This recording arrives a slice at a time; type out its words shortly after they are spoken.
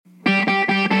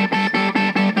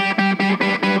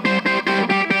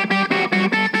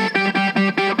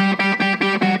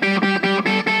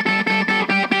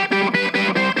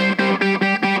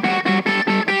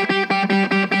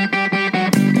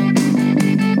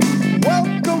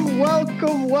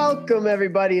Welcome,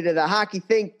 everybody, to the Hockey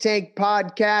Think Tank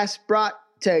podcast, brought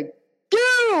to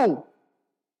you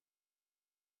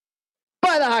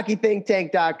by the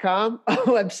hockeythinktank.com, a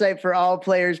website for all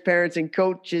players, parents, and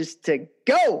coaches to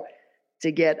go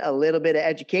to get a little bit of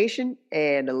education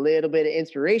and a little bit of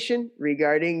inspiration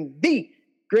regarding the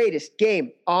greatest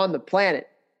game on the planet.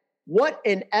 What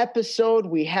an episode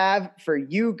we have for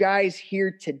you guys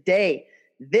here today.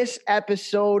 This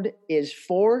episode is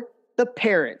for the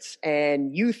parents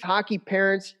and youth hockey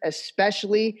parents,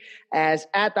 especially, as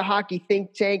at the Hockey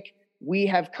Think Tank, we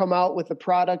have come out with a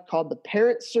product called the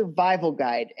Parent Survival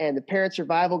Guide. And the Parent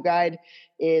Survival Guide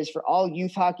is for all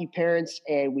youth hockey parents,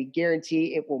 and we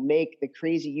guarantee it will make the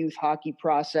crazy youth hockey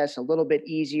process a little bit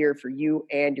easier for you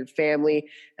and your family.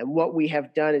 And what we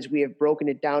have done is we have broken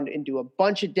it down into a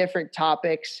bunch of different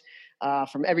topics,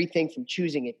 from everything from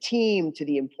choosing a team to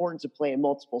the importance of playing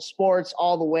multiple sports,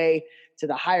 all the way to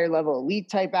the higher level elite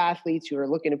type athletes who are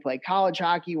looking to play college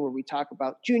hockey, where we talk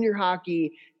about junior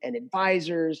hockey and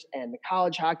advisors and the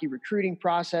college hockey recruiting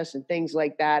process and things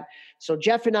like that. So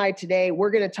Jeff and I today,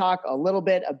 we're going to talk a little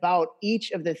bit about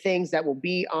each of the things that will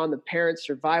be on the Parent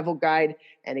Survival Guide.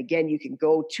 And again, you can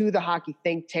go to the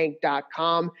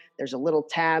hockeythinktank.com. There's a little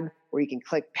tab where you can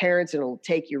click parents and it'll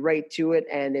take you right to it.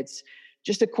 And it's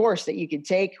just a course that you can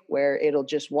take where it'll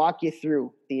just walk you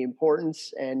through the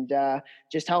importance and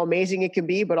just how amazing it can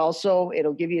be, but also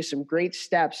it'll give you some great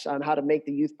steps on how to make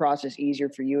the youth process easier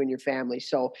for you and your family.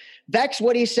 So Vex,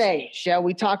 what do you say? Shall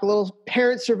we talk a little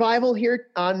parent survival here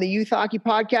on the Youth Hockey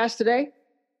Podcast today?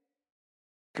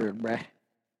 Good, bruh.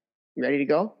 You ready to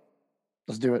go?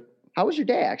 Let's do it. How was your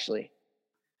day, actually?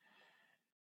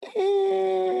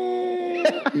 You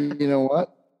know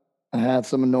what? I had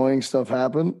some annoying stuff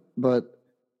happen, but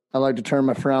I like to turn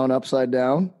my frown upside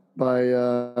down by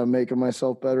making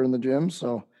myself better in the gym.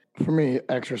 So for me,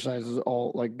 exercise is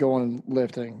all, like going and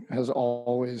lifting has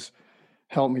always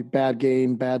helped me. Bad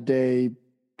game, bad day,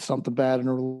 something bad in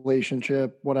a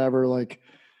relationship, whatever. Like,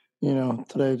 you know,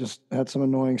 today just had some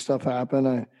annoying stuff happen.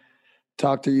 I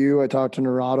talked to you. I talked to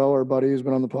Narado, our buddy who's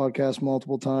been on the podcast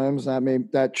multiple times.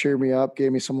 That cheered me up,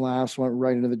 gave me some laughs, went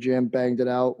right into the gym, banged it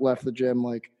out, left the gym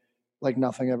like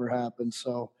nothing ever happened.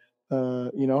 So,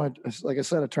 you know, like I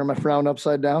said, I turned my frown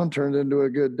upside down, turned it into a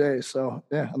good day. So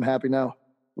yeah, I'm happy now.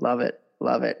 Love it.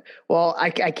 Love it. Well, I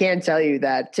can tell you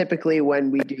that typically when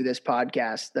we do this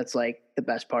podcast, that's like the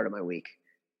best part of my week.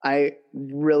 I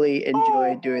really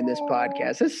enjoy doing this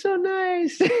podcast. It's so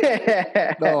nice.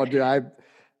 No, dude,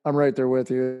 I'm right there with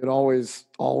you. It always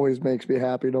makes me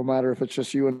happy, no matter if it's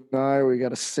just you and I, or we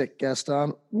got a sick guest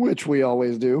on, which we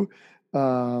always do.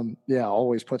 Yeah,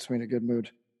 always puts me in a good mood.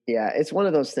 Yeah, it's one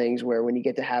of those things where when you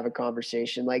get to have a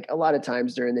conversation, like a lot of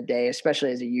times during the day,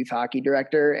 especially as a youth hockey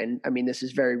director, and I mean, this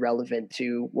is very relevant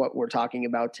to what we're talking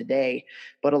about today,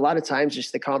 but a lot of times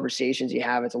just the conversations you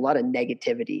have, it's a lot of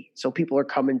negativity. So people are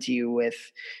coming to you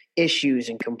with issues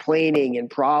and complaining and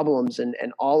problems and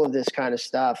all of this kind of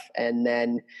stuff. And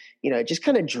then, you know, it just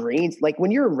kind of drains. Like when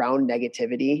you're around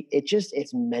negativity,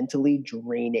 it's mentally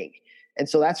draining. And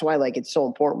so that's why, like, it's so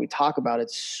important. We talk about it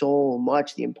so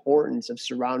much, the importance of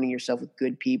surrounding yourself with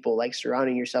good people, like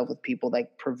surrounding yourself with people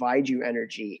that provide you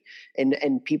energy and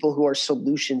people who are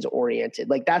solutions oriented.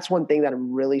 Like that's one thing that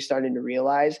I'm really starting to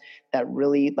realize that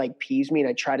really like peeves me. And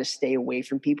I try to stay away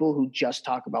from people who just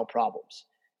talk about problems,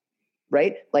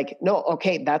 right? Like, no,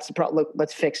 okay, that's the problem. Look,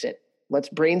 let's fix it. Let's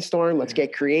brainstorm. Let's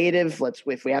get creative.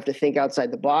 If we have to think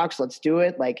outside the box, let's do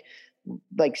it. Like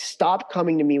stop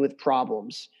coming to me with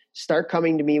problems. Start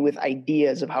coming to me with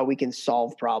ideas of how we can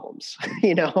solve problems,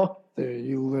 you know? Dude,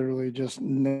 you literally just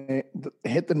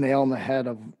hit the nail on the head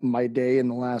of my day in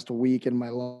the last week in my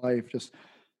life. Just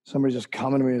somebody just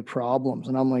coming to me with problems.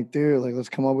 And I'm like, dude, like, let's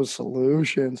come up with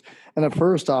solutions. And at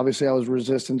first, obviously, I was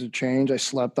resistant to change. I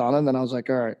slept on it. And then I was like,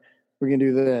 all right, we can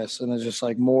do this. And it's just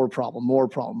like more problem.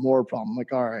 I'm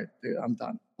like, all right, dude, I'm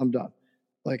done.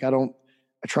 Like,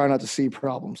 I try not to see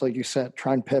problems. Like you said,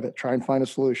 try and pivot, try and find a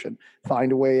solution,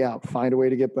 find a way out, find a way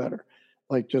to get better.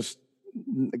 Like just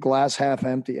glass half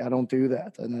empty. I don't do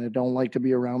that. And I don't like to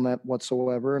be around that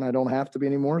whatsoever. And I don't have to be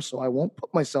anymore. So I won't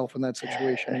put myself in that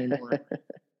situation anymore.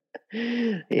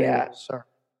 Yeah. Sorry.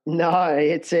 No,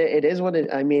 it is what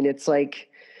I mean, it's like,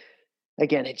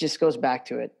 again, it just goes back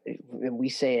to it. And we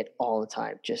say it all the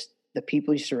time. Just the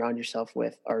people you surround yourself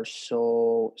with are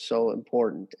so, so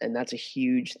important. And that's a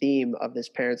huge theme of this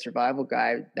parent survival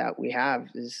guide that we have,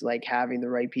 is like having the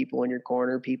right people in your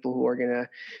corner, people who are going to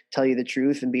tell you the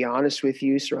truth and be honest with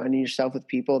you, surrounding yourself with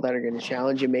people that are going to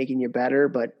challenge you, making you better,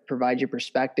 but provide you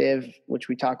perspective, which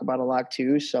we talk about a lot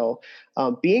too. So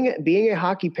being a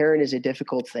hockey parent is a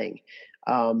difficult thing.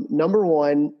 Number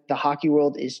one, the hockey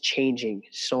world is changing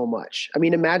so much. I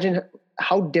mean, imagine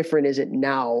how different is it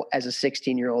now as a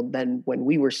 16-year-old than when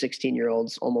we were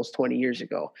 16-year-olds almost 20 years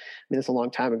ago? I mean, that's a long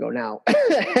time ago now.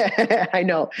 I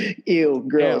know. Ew,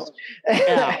 gross.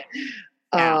 Yeah.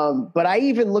 But I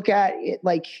even look at it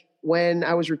like when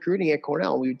I was recruiting at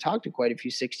Cornell, we would talk to quite a few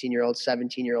 16-year-olds,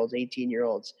 17-year-olds,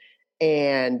 18-year-olds,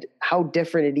 and how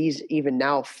different it is even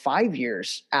now, 5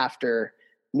 years after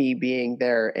me being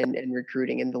there and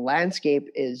recruiting. And the landscape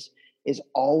is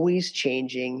always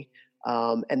changing.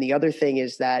 And the other thing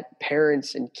is that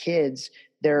parents and kids,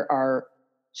 there are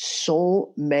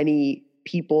so many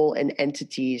people and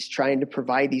entities trying to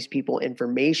provide these people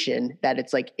information that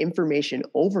it's like information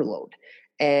overload.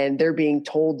 And they're being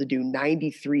told to do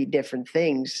 93 different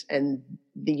things. And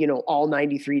all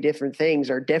 93 different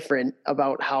things are different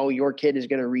about how your kid is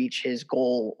going to reach his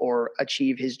goal or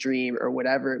achieve his dream or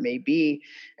whatever it may be.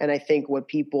 And I think what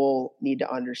people need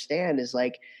to understand is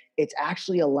like, it's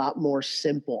actually a lot more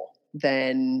simple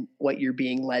than what you're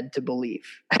being led to believe.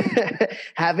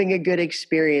 Having a good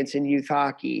experience in youth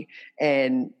hockey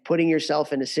and putting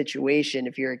yourself in a situation,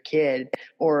 if you're a kid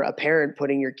or a parent,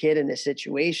 putting your kid in a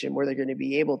situation where they're going to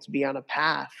be able to be on a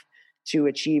path to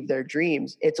achieve their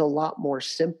dreams, it's a lot more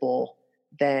simple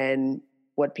than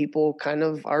what people kind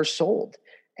of are sold.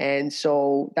 And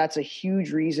so that's a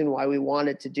huge reason why we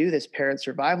wanted to do this parent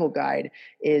survival guide,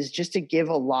 is just to give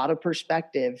a lot of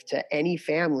perspective to any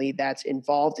family that's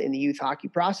involved in the youth hockey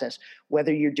process,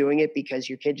 whether you're doing it because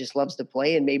your kid just loves to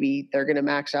play and maybe they're going to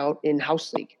max out in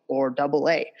house league or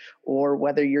AA, or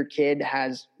whether your kid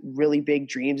has really big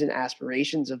dreams and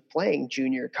aspirations of playing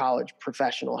junior college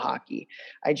professional hockey.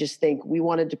 I just think we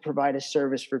wanted to provide a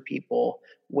service for people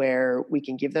where we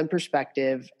can give them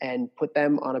perspective and put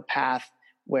them on a path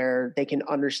where they can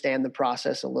understand the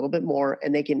process a little bit more,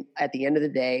 and they can, at the end of the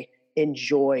day,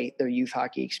 enjoy their youth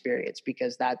hockey experience,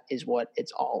 because that is what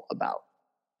it's all about.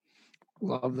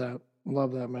 Love that,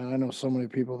 man. I know so many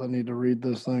people that need to read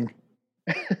this thing.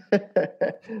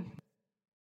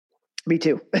 Me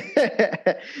too,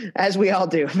 as we all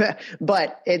do.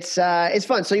 But it's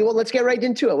fun. So let's get right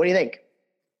into it. What do you think?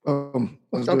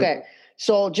 Okay.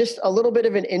 So just a little bit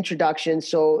of an introduction.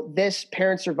 So this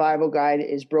parent survival guide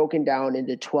is broken down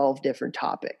into 12 different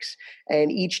topics,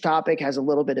 and each topic has a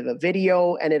little bit of a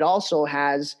video, and it also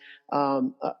has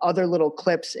other little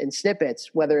clips and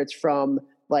snippets, whether it's from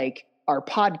like our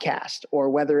podcast or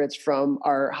whether it's from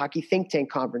our hockey think tank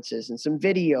conferences, and some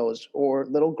videos or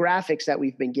little graphics that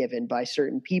we've been given by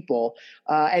certain people.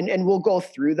 And we'll go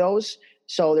through those.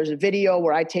 So there's a video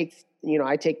where I take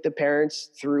the parents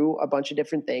through a bunch of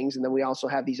different things. And then we also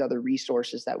have these other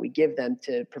resources that we give them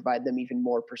to provide them even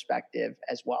more perspective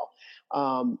as well.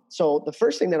 So the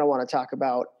first thing that I want to talk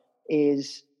about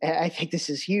is, I think this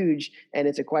is huge, and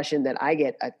it's a question that I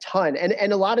get a ton.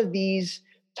 And a lot of these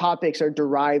topics are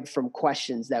derived from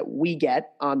questions that we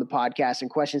get on the podcast and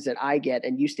questions that I get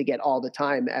and used to get all the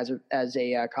time as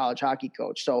a college hockey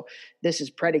coach. So this is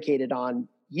predicated on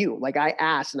you. Like I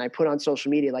asked and I put on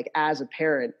social media, like, as a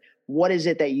parent, what is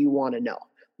it that you want to know?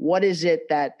 What is it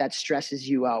that stresses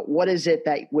you out? What is it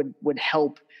that would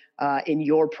help in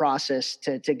your process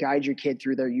to guide your kid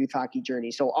through their youth hockey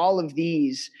journey? So all of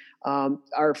these are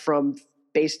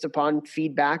based upon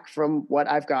feedback from what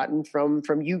I've gotten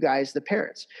from you guys, the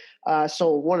parents.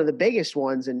 So one of the biggest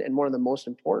ones and one of the most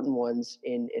important ones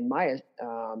in my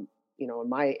in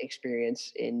my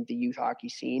experience in the youth hockey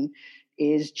scene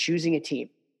is choosing a team.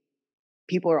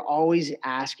 People are always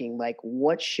asking, like,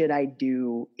 what should I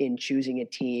do in choosing a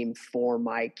team for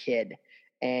my kid?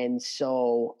 And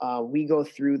so we go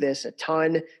through this a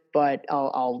ton, but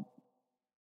I'll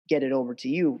get it over to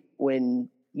you. When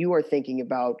you are thinking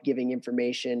about giving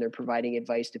information or providing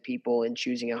advice to people and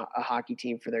choosing a hockey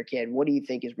team for their kid, what do you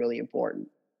think is really important?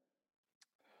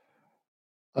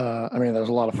 I mean, there's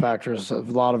a lot of factors, a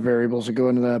lot of variables that go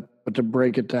into that, but to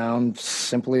break it down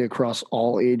simply across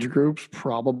all age groups,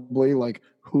 probably like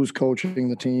who's coaching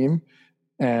the team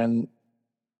and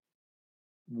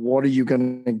what are you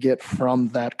going to get from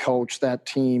that coach, that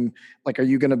team? Like, are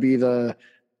you going to be the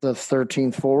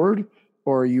 13th forward,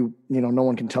 or are you no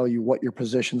one can tell you what your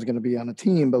position is going to be on a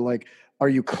team, but like, are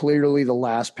you clearly the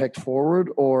last picked forward,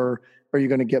 or are you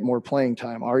going to get more playing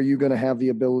time? Are you going to have the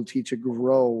ability to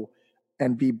grow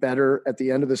and be better at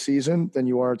the end of the season than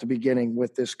you are at the beginning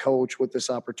with this coach, with this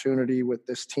opportunity, with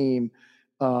this team.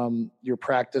 Your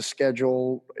practice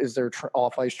schedule, is there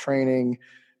off ice training?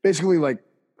 Basically, like,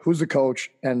 who's the coach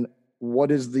and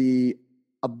what is the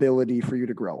ability for you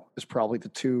to grow is probably the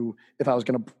two, if I was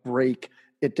going to break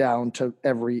it down to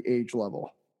every age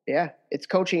level. Yeah, it's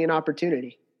coaching and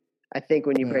opportunity. I think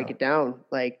when you break it down,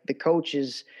 like the coach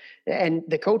is going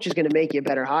to make you a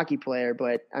better hockey player.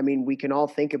 But I mean, we can all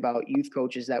think about youth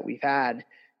coaches that we've had,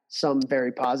 some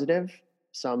very positive,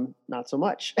 some not so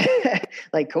much.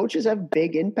 Like coaches have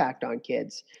big impact on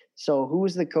kids. So who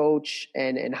is the coach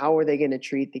and how are they going to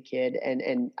treat the kid?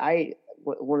 And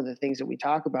one of the things that we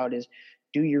talk about is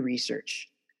do your research.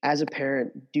 As a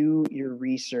parent, do your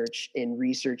research in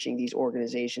researching these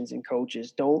organizations and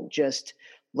coaches. Don't just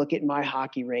look at my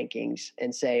hockey rankings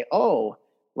and say, oh,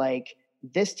 like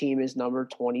this team is number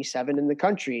 27 in the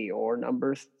country or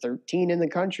number 13 in the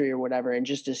country or whatever, and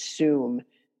just assume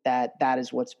that that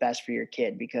is what's best for your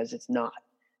kid, because it's not.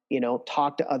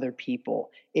 Talk to other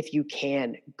people. If you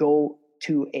can, go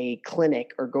to a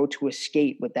clinic or go to a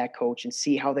skate with that coach and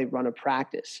see how they run a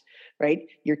practice, right?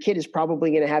 Your kid is probably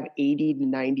going to have 80 to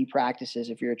 90 practices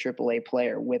if you're a AAA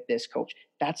player with this coach.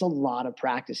 That's a lot of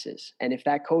practices. And if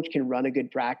that coach can run a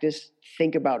good practice,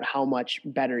 think about how much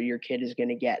better your kid is going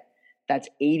to get. That's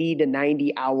 80 to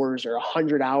 90 hours or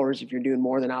 100 hours if you're doing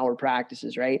more than hour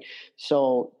practices, right?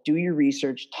 So do your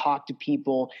research, talk to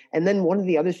people. And then one of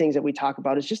the other things that we talk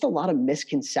about is just a lot of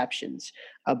misconceptions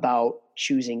about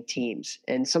choosing teams.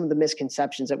 And some of the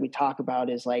misconceptions that we talk about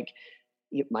is like,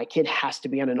 my kid has to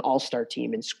be on an all-star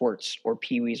team in squirts or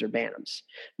peewees or bantams.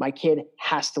 My kid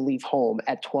has to leave home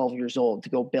at 12 years old to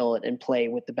go billet and play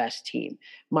with the best team.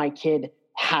 My kid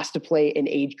has to play an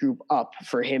age group up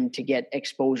for him to get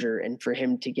exposure and for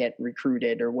him to get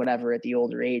recruited or whatever at the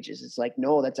older ages. It's like,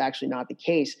 no, that's actually not the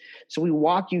case. So we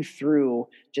walk you through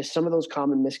just some of those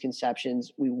common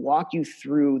misconceptions. We walk you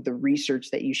through the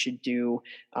research that you should do,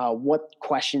 what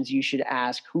questions you should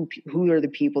ask, who are the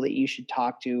people that you should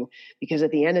talk to, because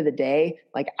at the end of the day,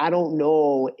 like, I don't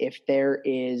know if there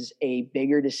is a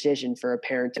bigger decision for a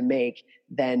parent to make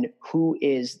than who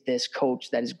is this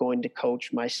coach that is going to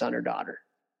coach my son or daughter.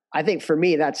 I think for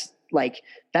me, that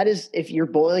is, if you're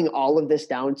boiling all of this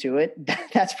down to it,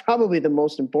 that's probably the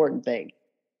most important thing.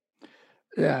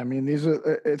 Yeah. I mean,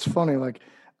 it's funny. Like,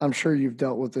 I'm sure you've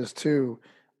dealt with this too.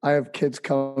 I have kids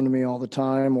come to me all the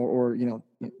time or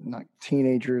not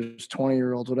teenagers,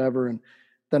 20-year-olds, whatever. And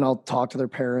then I'll talk to their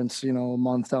parents, a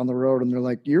month down the road, and they're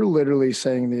like, you're literally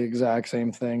saying the exact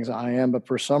same things I am, but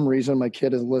for some reason my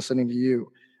kid is listening to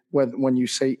you when you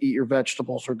say eat your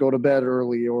vegetables or go to bed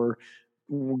early or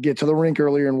get to the rink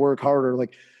earlier and work harder.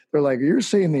 Like, they're like, you're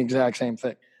saying the exact same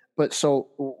thing. But so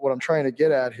what I'm trying to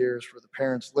get at here is for the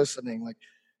parents listening, like,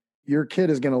 your kid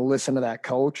is going to listen to that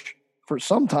coach for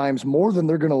sometimes more than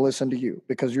they're going to listen to you,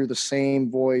 because you're the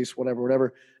same voice,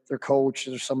 whatever. Their coach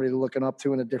is somebody they're looking up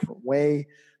to in a different way.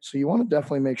 So you want to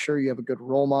definitely make sure you have a good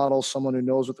role model, someone who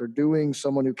knows what they're doing,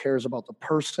 someone who cares about the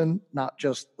person, not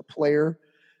just the player,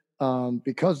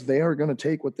 because they are going to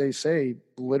take what they say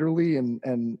literally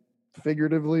and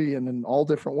figuratively and in all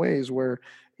different ways where,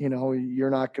 you're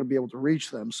not going to be able to reach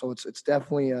them. So it's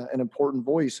definitely an important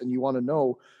voice, and you want to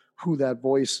know who that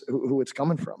voice, who it's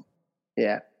coming from.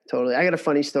 Yeah. Totally. I got a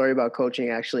funny story about coaching,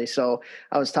 actually. So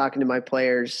I was talking to my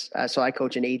players. So I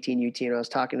coach an 18 UT, and I was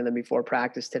talking to them before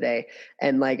practice today.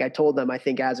 And like I told them, I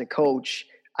think as a coach,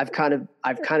 I've kind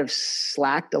of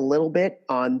slacked a little bit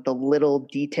on the little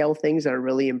detail things that are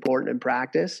really important in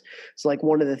practice. So like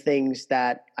one of the things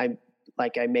that I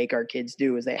make our kids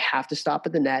do is they have to stop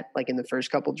at the net, like in the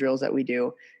first couple drills that we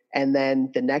do. And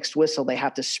then the next whistle, they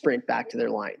have to sprint back to their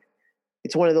line.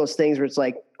 It's one of those things where it's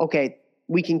like, okay,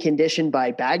 we can condition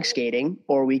by bag skating,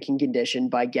 or we can condition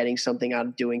by getting something out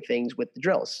of doing things with the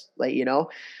drills.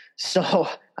 So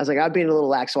I was like, I'm being a little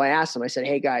lax. So I asked them, I said,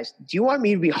 hey guys, do you want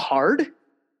me to be hard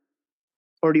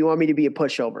or do you want me to be a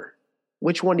pushover?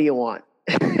 Which one do you want?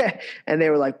 And they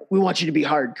were like, we want you to be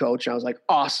hard, coach. And I was like,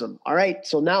 awesome. All right.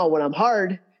 So now when I'm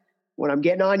hard, when I'm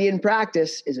getting on you in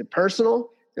practice, is it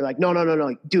personal? They're like, no,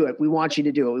 do it. We want you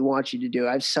to do it. We want you to do it.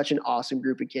 I have such an awesome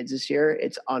group of kids this year.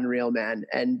 It's unreal, man.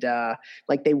 And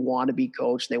they want to be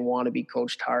coached. They want to be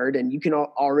coached hard. And you can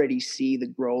already see the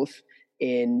growth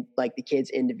in like the kids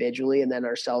individually and then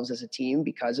ourselves as a team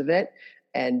because of it.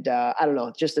 And I don't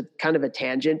know, just a kind of a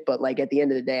tangent, but like at the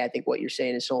end of the day, I think what you're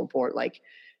saying is so important. Like,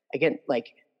 again,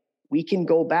 like we can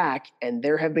go back and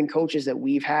there have been coaches that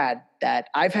we've had that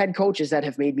I've had coaches that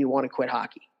have made me want to quit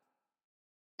hockey.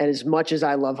 And as much as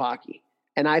I love hockey,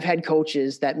 and I've had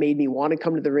coaches that made me want to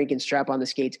come to the rink and strap on the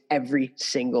skates every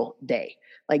single day.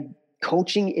 Like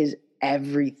coaching is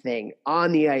everything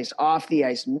on the ice, off the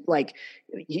ice, like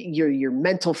your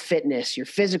mental fitness, your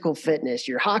physical fitness,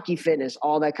 your hockey fitness,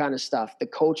 all that kind of stuff. The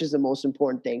coach is the most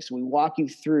important thing. So we walk you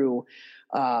through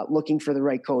looking for the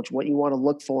right coach, what you want to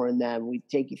look for in them. We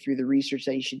take you through the research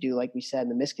that you should do, like we said,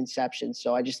 and the misconceptions.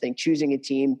 So I just think choosing a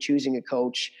team, choosing a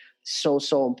coach, so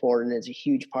important. It's a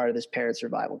huge part of this parent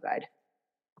survival guide.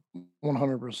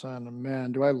 100%. And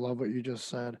man, do I love what you just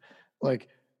said. Like,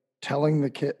 telling the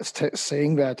kids,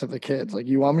 saying that to the kids, like,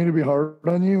 you want me to be hard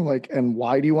on you? Like, and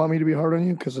why do you want me to be hard on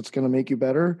you? Because it's going to make you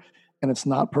better and it's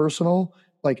not personal.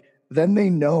 Like, then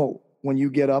they know when you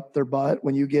get up their butt,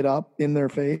 when you get up in their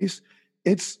face,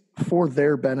 it's for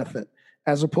their benefit,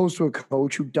 as opposed to a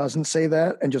coach who doesn't say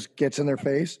that and just gets in their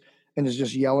face and is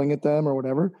just yelling at them or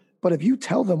whatever. But if you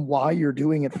tell them why you're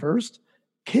doing it first,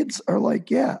 kids are like,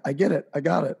 yeah, I get it. I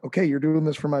got it. Okay, you're doing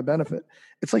this for my benefit.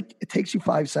 It's like, it takes you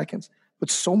 5 seconds. But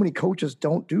so many coaches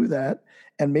don't do that.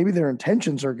 And maybe their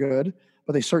intentions are good,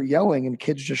 but they start yelling and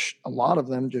kids just, a lot of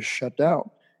them just shut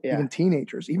down. Yeah. Even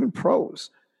teenagers, even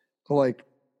pros. So like,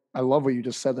 I love what you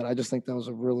just said that. I just think that was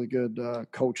a really good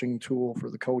coaching tool for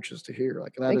the coaches to hear.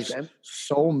 Like, that is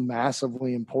so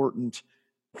massively important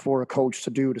for a coach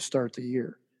to do to start the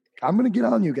year. I'm going to get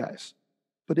on you guys,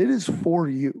 but it is for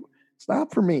you. It's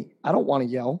not for me. I don't want to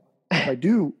yell. If I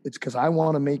do, it's because I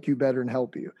want to make you better and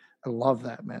help you. I love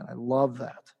that, man. I love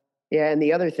that. Yeah. And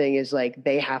the other thing is, like,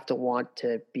 they have to want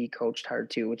to be coached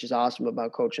hard too, which is awesome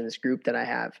about coaching this group that I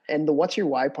have. And the what's your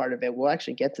why part of it, we'll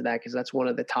actually get to that because that's one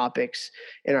of the topics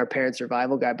in our parent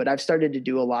survival guide. But I've started to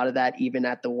do a lot of that even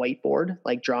at the whiteboard,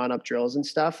 like drawing up drills and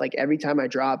stuff. Like, every time I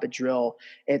draw up a drill,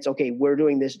 it's okay, we're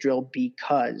doing this drill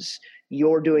because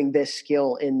you're doing this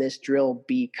skill in this drill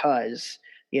because,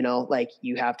 you know, like,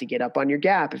 you have to get up on your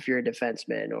gap if you're a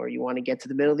defenseman, or you want to get to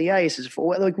the middle of the ice,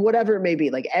 like, whatever it may be.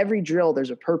 Like, every drill, there's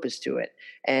a purpose to it.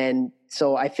 And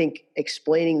so I think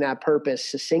explaining that purpose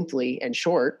succinctly and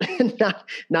short,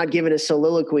 not giving a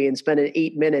soliloquy and spending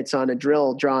 8 minutes on a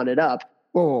drill drawing it up.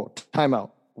 Whoa, time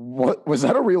out. What was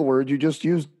that, a real word you just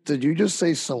used? Did you just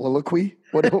say soliloquy?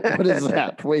 What is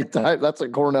that? Wait, that's a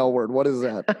Cornell word. What is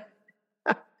that?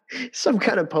 Some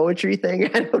kind of poetry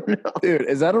thing. I don't know. Dude,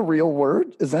 is that a real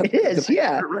word? Is that? It is,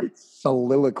 yeah. Right.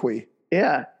 Soliloquy.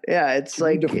 Yeah. It's Can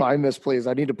like, you define this, please.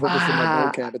 I need to put this in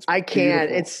my vocab. I can't.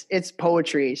 It's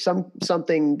poetry.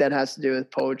 Something that has to do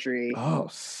with poetry. Oh,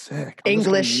 sick.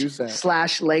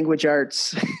 English/language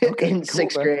arts in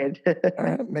sixth grade. All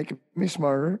right, making me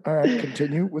smarter. All right,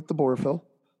 continue with the Bourfill.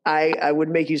 I would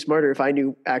make you smarter if I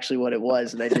knew actually what it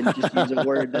was, and I didn't just use a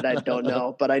word that I don't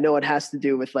know. But I know it has to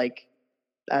do with, like,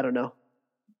 I don't know.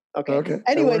 Okay.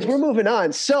 Anyways, we're moving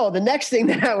on. So the next thing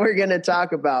that we're going to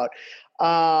talk about,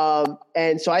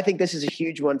 and so I think this is a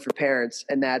huge one for parents,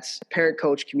 and that's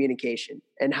parent-coach communication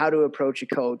and how to approach a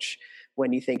coach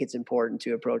when you think it's important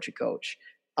to approach a coach.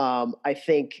 I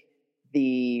think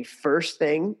the first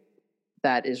thing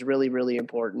that is really, really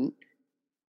important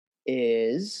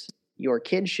is your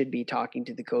kid should be talking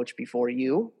to the coach before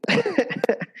you.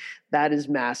 That is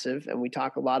massive. And we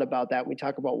talk a lot about that. We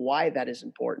talk about why that is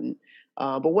important.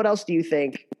 But what else do you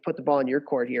think, put the ball in your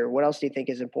court here, what else do you think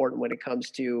is important when it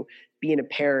comes to being a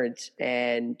parent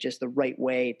and just the right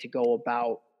way to go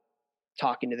about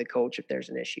talking to the coach if there's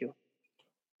an issue?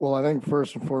 Well, I think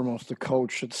first and foremost, the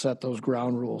coach should set those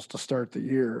ground rules to start the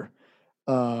year.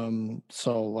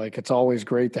 So like, it's always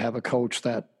great to have a coach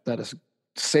that is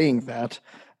saying that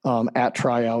at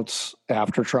tryouts,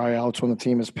 after tryouts, when the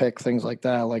team is picked, things like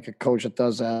that. Like, a coach that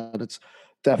does that, it's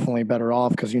definitely better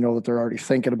off because you know that they're already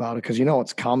thinking about it because you know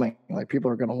it's coming. Like, people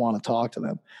are going to want to talk to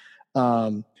them.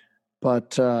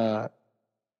 But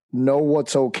know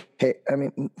what's okay. I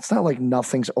mean, it's not like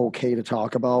nothing's okay to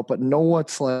talk about, but know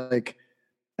what's like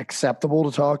acceptable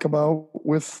to talk about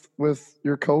with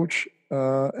your coach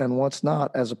and what's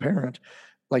not as a parent.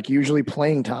 Like, usually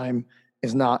playing time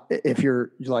is not, if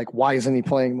you're like, why isn't he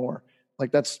playing more?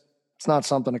 Like, it's not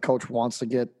something a coach wants to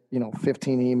get,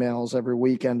 15 emails every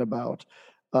weekend about.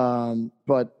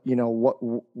 But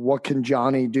what can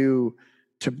Johnny do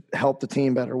to help the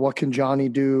team better? What can Johnny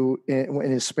do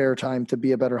in his spare time to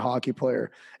be a better hockey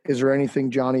player? Is there anything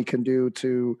Johnny can do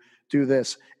to do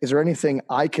this? Is there anything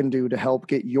I can do to help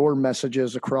get your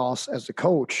messages across as a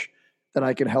coach that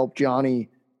I can help Johnny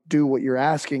do what you're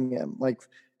asking him? Like,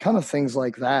 kind of things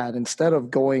like that, instead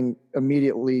of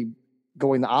immediately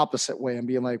going the opposite way and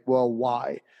being like, well,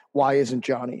 why isn't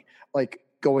Johnny like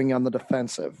going on the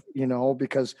defensive,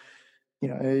 because,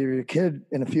 your kid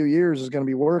in a few years is going to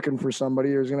be working for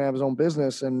somebody or is going to have his own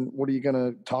business. And what are you going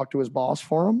to talk to his boss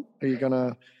for him? Are you going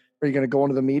to go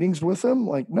into the meetings with him?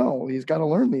 Like, no, he's got to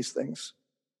learn these things.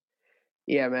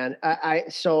 Yeah, man. I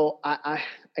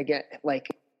again, like,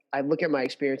 I look at my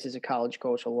experience as a college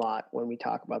coach a lot when we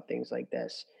talk about things like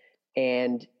this.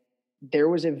 And there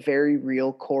was a very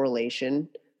real correlation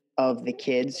of the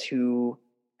kids who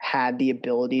had the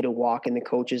ability to walk in the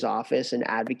coach's office and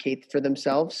advocate for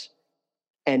themselves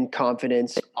and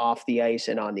confidence off the ice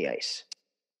and on the ice.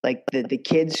 Like the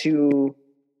kids who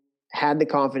had the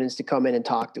confidence to come in and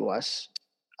talk to us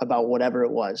about whatever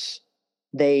it was,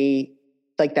 they,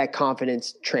 like, that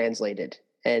confidence translated,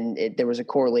 and there was a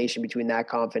correlation between that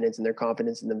confidence and their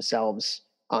confidence in themselves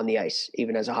on the ice,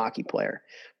 even as a hockey player,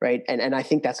 right? And I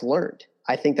think that's learned.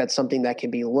 I think that's something that can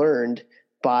be learned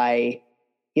by,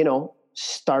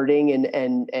 starting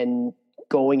and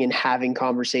going and having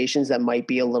conversations that might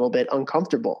be a little bit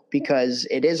uncomfortable, because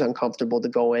it is uncomfortable to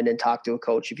go in and talk to a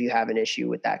coach if you have an issue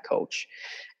with that coach.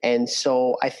 And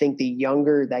so I think the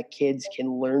younger that kids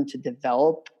can learn to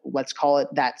develop, let's call it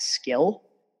that skill,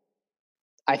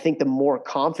 I think the more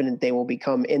confident they will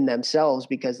become in themselves,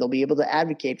 because they'll be able to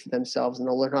advocate for themselves, and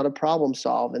they'll learn how to problem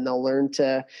solve, and they'll learn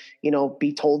to,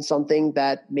 be told something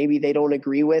that maybe they don't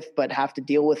agree with, but have to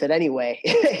deal with it anyway.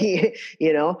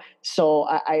 So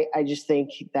I just think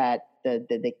that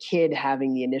the kid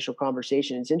having the initial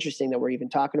conversation, it's interesting that we're even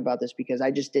talking about this, because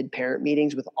I just did parent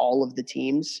meetings with all of the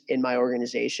teams in my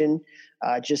organization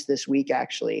just this week,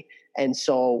 actually. And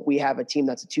so we have a team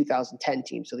that's a 2010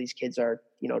 team. So these kids are,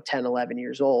 10, 11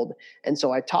 years old. And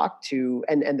so I talked to,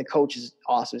 and the coach is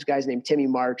awesome. This guy's named Timmy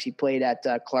Marks. He played at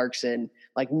Clarkson,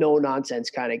 like no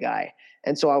nonsense kind of guy.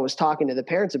 And so I was talking to the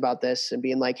parents about this and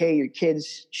being like, hey, your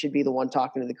kids should be the one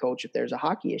talking to the coach if there's a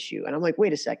hockey issue. And I'm like,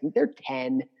 wait a second, they're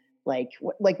 10.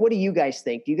 What do you guys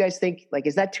think? Do you guys think, like,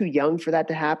 is that too young for that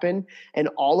to happen? And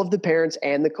all of the parents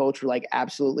and the coach were like,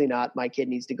 absolutely not. My kid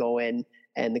needs to go in.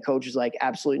 And the coach is like,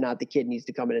 absolutely not. The kid needs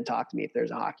to come in and talk to me if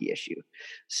there's a hockey issue.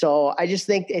 So I just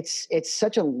think it's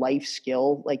such a life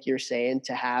skill, like you're saying,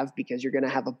 to have, because you're going to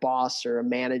have a boss or a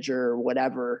manager or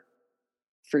whatever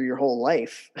for your whole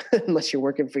life, unless you're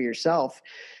working for yourself.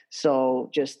 So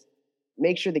just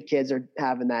make sure the kids are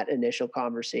having that initial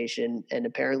conversation, and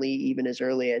apparently even as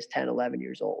early as 10, 11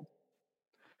 years old.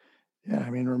 Yeah, I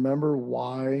mean, remember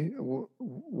why?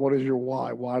 What is your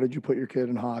why? Why did you put your kid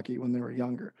in hockey when they were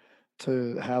younger?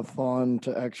 To have fun,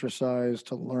 to exercise,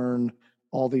 to learn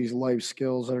all these life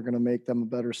skills that are going to make them a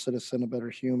better citizen, a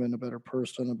better human, a better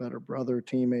person, a better brother,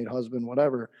 teammate, husband,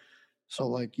 whatever. So,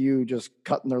 like, you just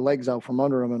cutting their legs out from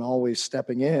under them and always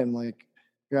stepping in, like,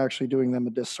 you're actually doing them a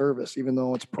disservice, even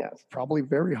though it's probably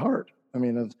very hard. I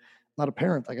mean, I'm not a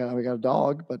parent. We got a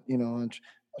dog, but and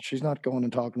she's not going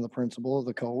and talking to the principal or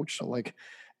the coach. So, like,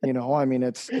 I mean,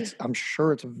 it's I'm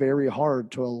sure it's very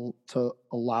hard to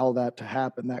allow that to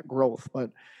happen, that growth. But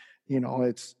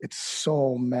it's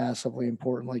so massively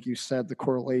important, like you said, the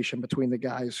correlation between the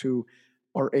guys who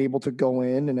are able to go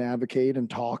in and advocate and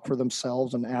talk for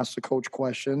themselves and ask the coach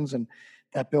questions, and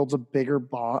that builds a bigger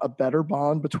bond, a better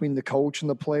bond between the coach and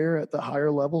the player at the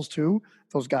higher levels too.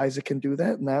 Those guys that can do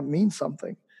that, and that means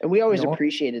something. And we always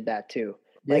appreciated that too.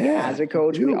 Like, as a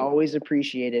coach, we always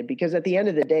appreciated, because at the end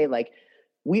of the day, like,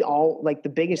 we all, like, the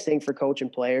biggest thing for coach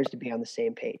and players to be on the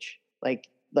same page, like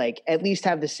at least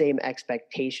have the same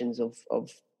expectations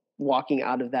of walking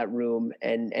out of that room,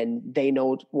 and they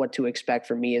know what to expect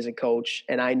from me as a coach.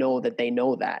 And I know that they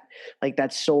know that. Like,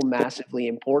 that's so massively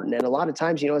important. And a lot of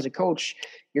times, as a coach,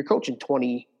 you're coaching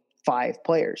 25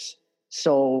 players.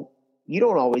 So you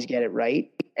don't always get it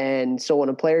right. And so when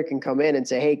a player can come in and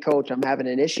say, hey, coach, I'm having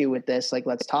an issue with this, like,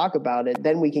 let's talk about it,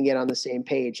 then we can get on the same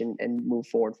page and move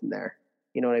forward from there.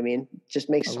 You know what I mean? It just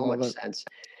makes so much sense.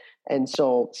 And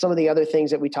so some of the other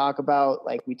things that we talk about,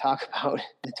 like, we talk about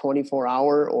the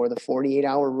 24-hour or the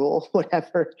 48-hour rule,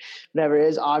 whatever it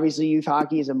is. Obviously, youth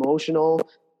hockey is emotional.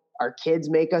 Our kids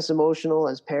make us emotional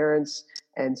as parents.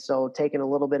 And so taking a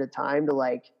little bit of time to,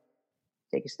 like,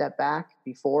 take a step back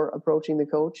before approaching the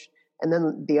coach. And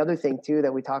then the other thing too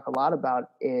that we talk a lot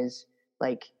about is,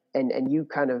 like, and you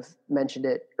kind of mentioned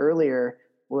it earlier,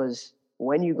 was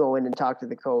when you go in and talk to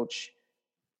the coach,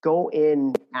 go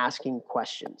in asking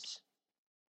questions.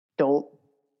 Don't,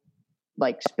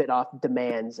 like, spit off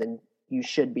demands and you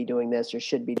should be doing this or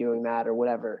should be doing that or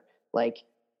whatever. Like,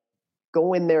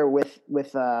 go in there with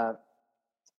the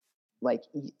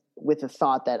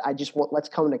thought that let's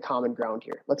come to common ground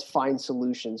here. Let's find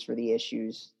solutions for the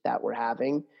issues that we're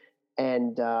having.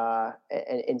 And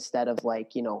instead of,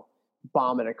 like,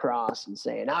 bombing across and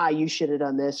saying, you should have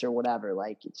done this or whatever.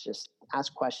 Like, it's just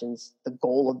ask questions. The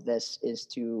goal of this is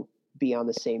to be on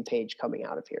the same page coming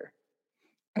out of here.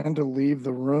 And to leave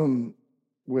the room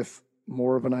with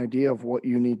more of an idea of what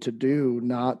you need to do,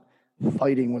 not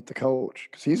fighting with the coach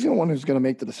because he's the one who's going to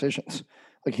make the decisions.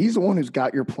 Like he's the one who's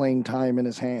got your playing time in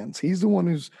his hands. He's the one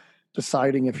who's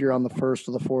deciding if you're on the first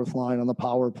or the fourth line on the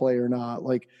power play or not.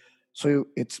 Like, so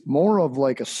it's more of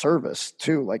like a service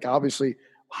too. Like obviously,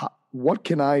 what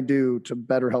can I do to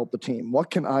better help the team?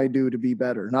 What can I do to be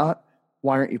better? Not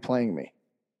why aren't you playing me?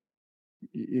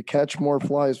 You catch more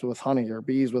flies with honey or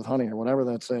bees with honey or whatever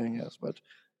that saying is, but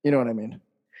you know what I mean?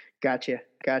 Gotcha.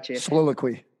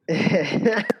 Soliloquy.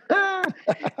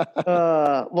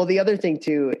 Well, the other thing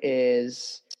too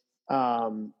is,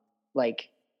 like,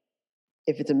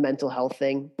 if it's a mental health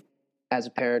thing, as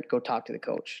a parent, go talk to the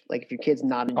coach. Like, if your kid's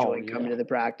not enjoying coming to the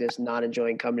practice, not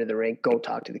enjoying coming to the rink, go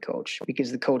talk to the coach,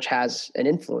 because the coach has an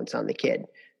influence on the kid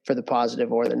for the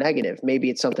positive or the negative. Maybe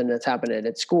it's something that's happening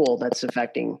at school that's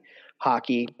affecting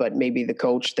hockey, but maybe the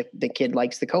coach, the kid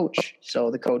likes the coach, so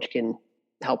the coach can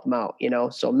help them out, you know?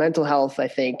 So mental health, I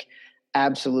think,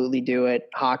 absolutely do it.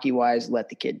 Hockey wise, let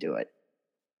the kid do it.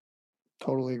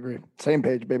 Totally agree. Same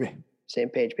page, baby.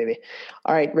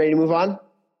 All right. Ready to move on?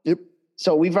 Yep.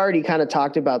 So we've already kind of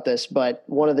talked about this, but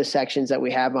one of the sections that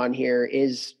we have on here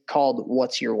is called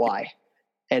What's Your Why?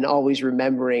 And always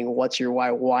remembering what's your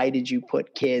why. Why did you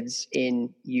put kids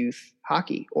in youth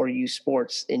hockey or youth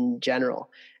sports in general?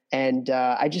 And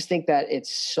I just think that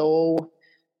it's so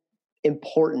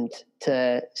important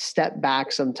to step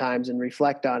back sometimes and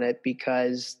reflect on it,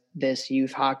 because this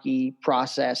youth hockey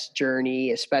process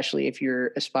journey, especially if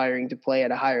you're aspiring to play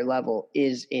at a higher level,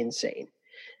 is insane.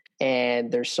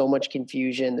 And there's so much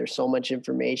confusion, there's so much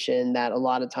information that a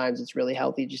lot of times it's really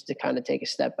healthy just to kind of take a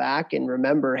step back and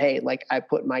remember, hey, like, I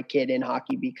put my kid in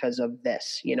hockey because of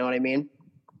this. You know what I mean?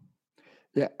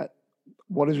 Yeah.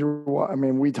 What is your why? I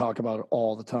mean, we talk about it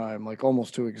all the time, like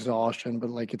almost to exhaustion, but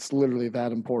like it's literally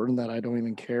that important that I don't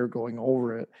even care going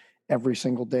over it every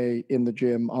single day in the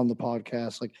gym, on the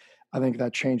podcast. Like, I think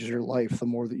that changes your life the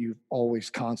more that you always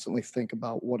constantly think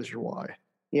about what is your why.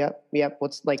 Yep.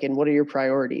 What's like, and what are your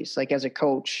priorities? Like, as a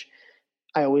coach,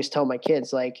 I always tell my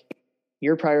kids, like,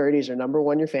 your priorities are number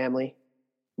one, your family,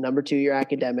 number two, your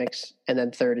academics, and then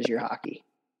third is your hockey.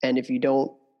 And if you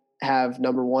don't have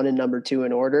number one and number two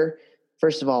in order,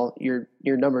 first of all, you're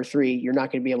number three, you're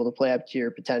not going to be able to play up to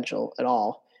your potential at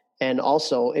all. And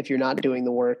also, if you're not doing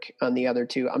the work on the other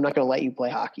two, I'm not going to let you play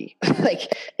hockey.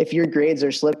 Like, if your grades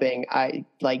are slipping,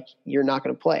 you're not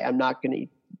going to play. I'm not going to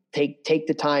take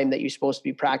the time that you're supposed to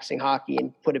be practicing hockey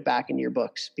and put it back into your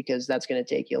books, because that's going to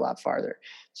take you a lot farther.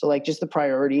 So, like, just the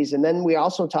priorities. And then we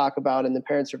also talk about in the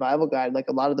Parent Survival Guide, like,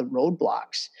 a lot of the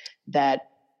roadblocks that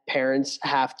parents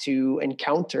have to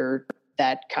encounter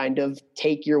that kind of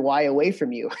take your why away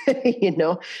from you, you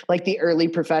know, like the early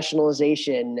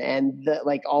professionalization and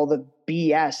like all the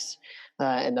BS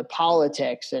and the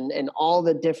politics and all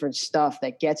the different stuff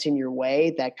that gets in your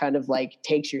way, that kind of like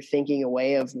takes your thinking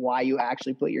away of why you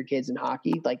actually put your kids in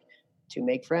hockey, like to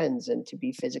make friends and to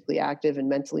be physically active and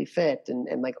mentally fit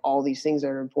and like all these things that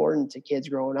are important to kids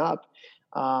growing up.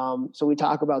 So we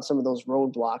talk about some of those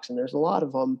roadblocks, and there's a lot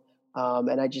of them.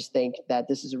 And I just think that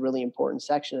this is a really important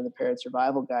section of the Parent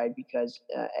Survival Guide, because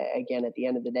again, at the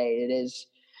end of the day,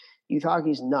 youth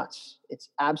hockey is nuts. It's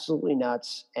absolutely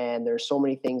nuts. And there's so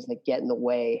many things that get in the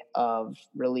way of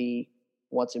really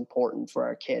what's important for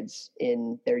our kids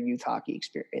in their youth hockey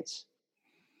experience.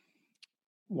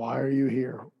 Why are you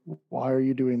here? Why are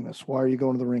you doing this? Why are you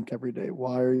going to the rink every day?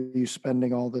 Why are you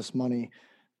spending all this money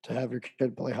to have your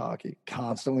kid play hockey?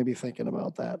 Constantly be thinking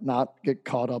about that, not get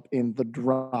caught up in the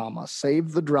drama.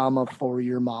 Save the drama for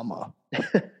your mama.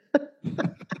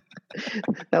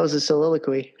 That was a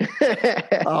soliloquy.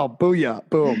 Oh, booyah.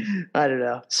 Boom. I don't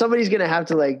know. Somebody's going to have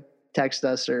to like text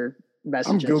us or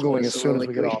message us. I'm Googling as soon as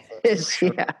we get off this.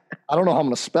 Sure. Yeah. I don't know how I'm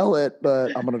going to spell it,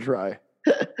 but I'm going to try.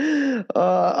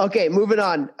 Okay, moving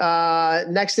on.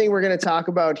 Next thing we're going to talk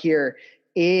about here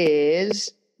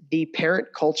is the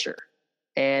parent culture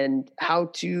and how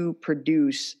to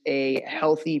produce a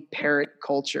healthy parent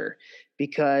culture.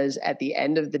 Because at the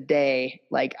end of the day,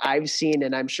 like I've seen,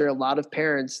 and I'm sure a lot of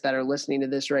parents that are listening to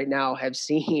this right now have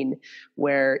seen,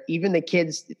 where even the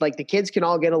kids can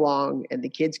all get along and the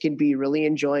kids can be really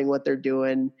enjoying what they're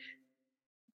doing,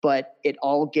 but it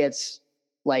all gets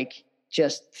like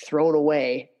just thrown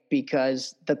away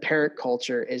because the parent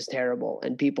culture is terrible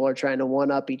and people are trying to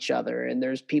one up each other and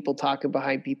there's people talking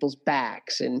behind people's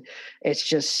backs and it's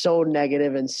just so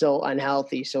negative and so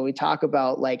unhealthy. So we talk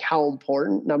about like how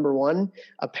important, number one,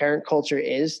 a parent culture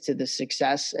is to the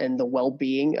success and the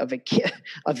well-being of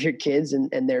of your kids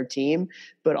and their team,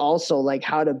 but also like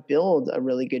how to build a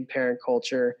really good parent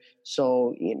culture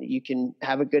so you can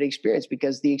have a good experience,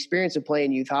 because the experience of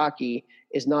playing youth hockey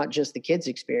is not just the kids'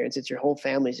 experience, it's your whole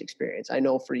family's experience. I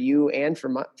know for you and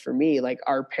for me, like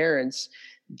our parents,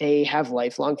 they have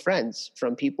lifelong friends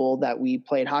from people that we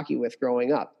played hockey with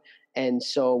growing up. And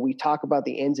so we talk about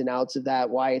the ins and outs of that,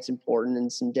 why it's important,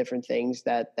 and some different things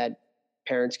that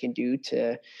parents can do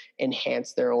to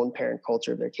enhance their own parent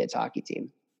culture of their kids' hockey team.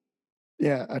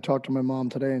 Yeah, I talked to my mom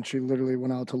today, and she literally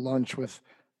went out to lunch with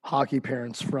hockey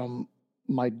parents from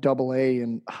my double A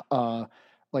and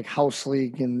like house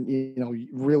league and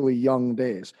really young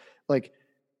days. Like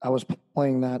I was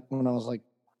playing that when I was like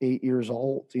 8 years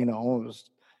old. It was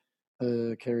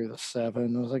carry the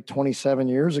seven. It was like 27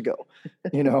 years ago.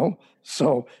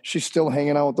 So she's still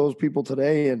hanging out with those people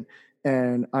today,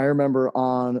 and I remember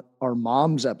on our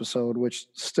mom's episode, which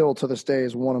still to this day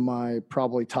is one of my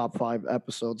probably top 5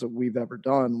 episodes that we've ever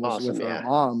done, was Awesome, with yeah. our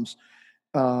moms.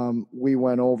 We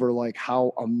went over like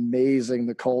how amazing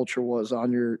the culture was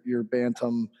on your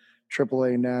Bantam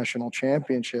AAA national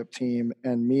championship team,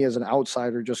 and me as an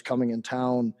outsider just coming in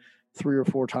town 3 or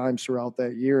 4 times throughout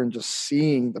that year and just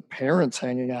seeing the parents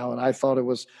hanging out. And I thought it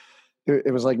was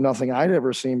like nothing I'd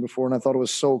ever seen before. And I thought it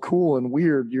was so cool and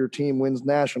weird. Your team wins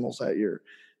nationals that year.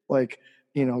 Like,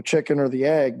 chicken or the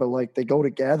egg, but like they go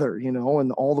together,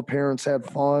 and all the parents had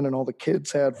fun and all the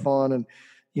kids had fun. And,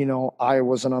 I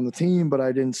wasn't on the team, but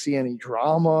I didn't see any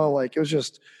drama. Like it was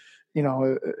just,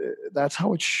 that's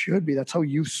how it should be. That's how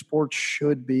youth sports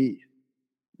should be.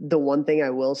 The one thing I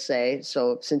will say,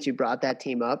 so since you brought that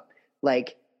team up,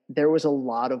 like there was a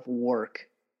lot of work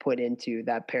put into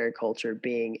that parent culture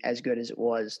being as good as it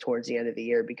was towards the end of the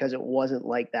year, because it wasn't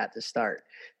like that to start.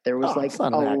 There was it's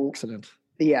not an accident.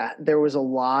 Yeah, there was a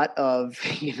lot of,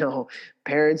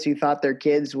 parents who thought their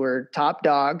kids were top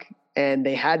dog, and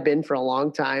they had been for a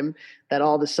long time, that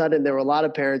all of a sudden there were a lot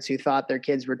of parents who thought their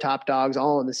kids were top dogs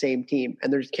all on the same team.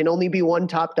 And there can only be one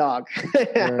top dog,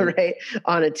 right,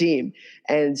 on a team.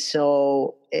 And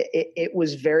so it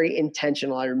was very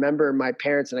intentional. I remember my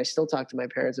parents, and I still talk to my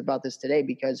parents about this today,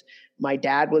 because my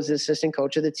dad was the assistant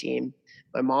coach of the team.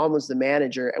 My mom was the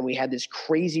manager, and we had this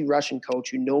crazy Russian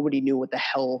coach who nobody knew what the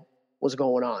hell was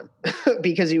going on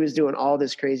because he was doing all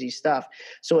this crazy stuff.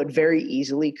 So it very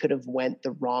easily could have went the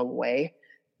wrong way.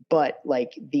 But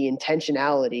like the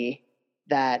intentionality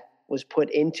that was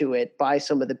put into it by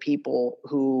some of the people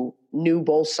who knew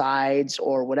both sides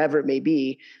or whatever it may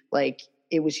be, like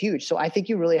it was huge. So I think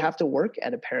you really have to work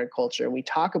at a parent culture. And we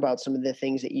talk about some of the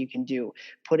things that you can do,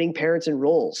 putting parents in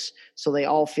roles so they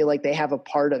all feel like they have a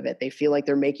part of it. They feel like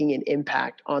they're making an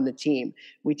impact on the team.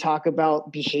 We talk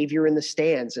about behavior in the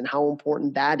stands and how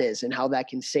important that is and how that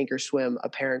can sink or swim a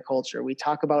parent culture. We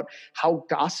talk about how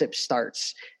gossip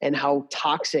starts and how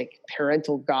toxic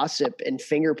parental gossip and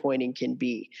finger pointing can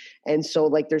be. And so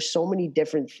like there's so many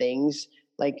different things,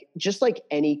 like just like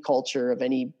any culture of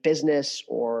any business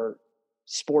or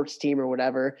sports team or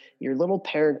whatever, your little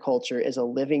parent culture is a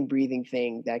living, breathing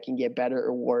thing that can get better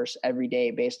or worse every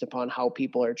day based upon how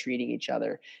people are treating each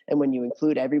other. And when you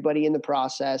include everybody in the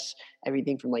process,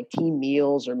 everything from like team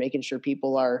meals or making sure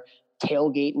people are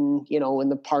tailgating, in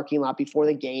the parking lot before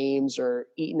the games, or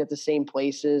eating at the same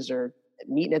places, or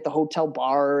meeting at the hotel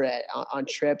bar on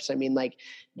trips. I mean, like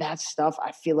that stuff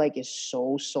I feel like is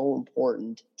so, so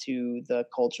important to the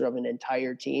culture of an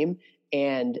entire team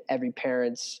and every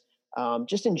parent's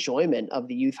just enjoyment of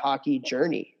the youth hockey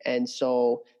journey. And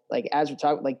so like, as we're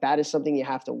talking, like that is something you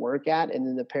have to work at. And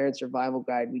then the Parent Survival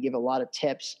Guide, we give a lot of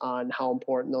tips on how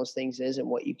important those things is and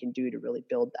what you can do to really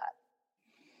build that.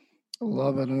 I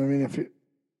love it. And I mean, if you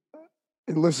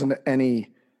listen to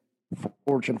any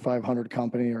Fortune 500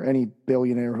 company or any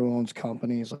billionaire who owns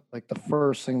companies, like the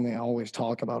first thing they always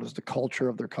talk about is the culture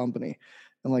of their company.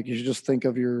 And like, you should just think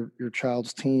of your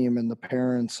child's team and the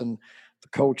parents and the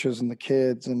coaches and the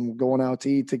kids and going out to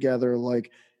eat together.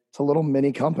 Like it's a little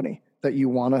mini company that you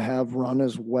want to have run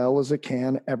as well as it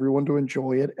can, everyone to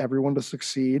enjoy it, everyone to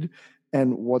succeed.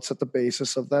 And what's at the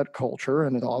basis of that culture?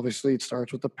 And it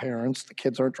starts with the parents. The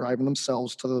kids aren't driving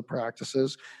themselves to the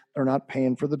practices. They're not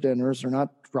paying for the dinners. They're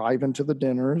not driving to the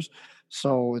dinners.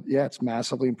 So yeah, it's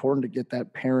massively important to get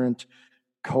that parent,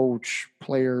 coach,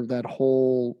 player, that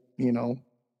whole,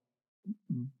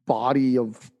 body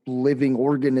of living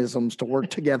organisms to work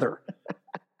together.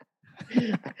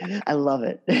 I love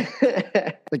it.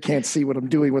 They can't see what I'm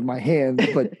doing with my hands,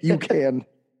 but you can.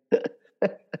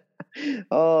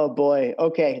 Oh boy.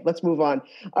 Okay, let's move on.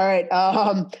 All right.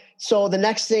 So the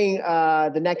next thing,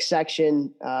 the next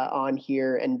section on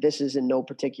here, and this is in no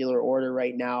particular order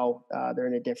right now. They're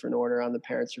in a different order on the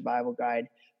Parent Survival Guide.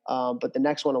 But the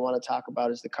next one I want to talk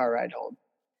about is the car ride home,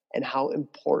 and how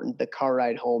important the car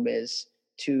ride home is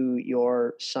to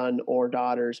your son or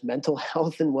daughter's mental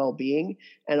health and well-being,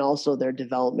 and also their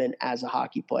development as a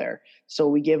hockey player. So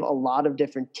we give a lot of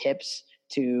different tips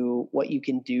to what you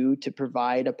can do to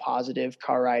provide a positive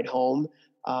car ride home.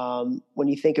 When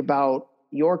you think about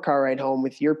your car ride home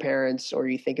with your parents, or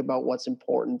you think about what's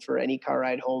important for any car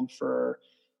ride home for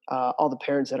all the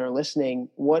parents that are listening,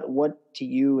 what to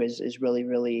you is really,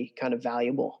 really kind of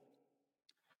valuable?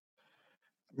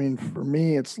 I mean, for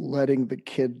me, it's letting the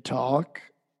kid talk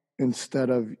instead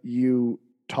of you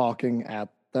talking at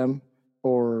them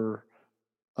or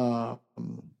um,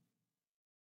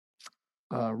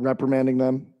 reprimanding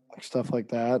them, stuff like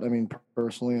that. I mean,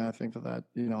 personally, I think that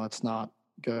that's not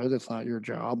good. It's not your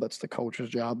job. That's the coach's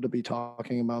job to be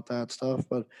talking about that stuff.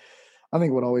 But I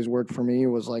think what always worked for me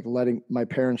was like letting my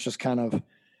parents just kind of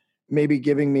maybe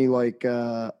giving me like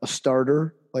a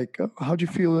starter, like, "Oh, how'd you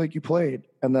feel like you played?"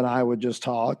 And then I would just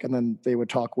talk, and then they would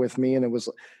talk with me. And it's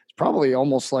probably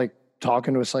almost like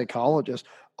talking to a psychologist.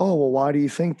 "Oh, well, why do you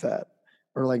think that?"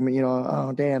 Or like,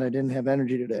 "Oh, Dan, I didn't have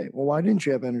energy today." "Well, why didn't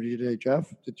you have energy today,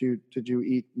 Jeff? Did you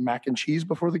eat mac and cheese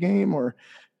before the game? Or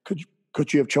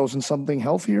could you have chosen something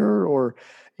healthier?" Or,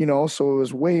 so it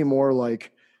was way more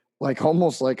like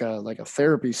almost like a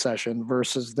therapy session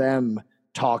versus them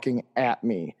talking at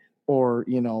me, or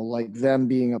like them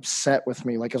being upset with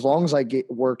me. Like, as long as I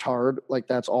worked hard, like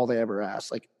that's all they ever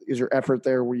asked. Like, is your effort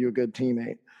there? Were you a good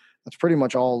teammate? That's pretty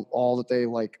much all that they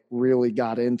like really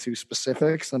got into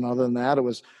specifics. And other than that, it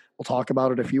was, we'll talk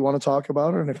about it if you want to talk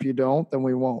about it, and if you don't, then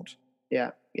we won't.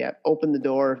 Yeah. Open the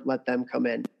door, let them come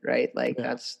in, right? Like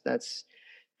Yeah.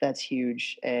 that's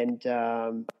huge. And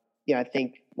I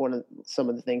think some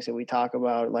of the things that we talk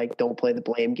about, like, don't play the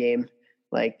blame game.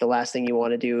 Like, the last thing you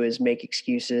want to do is make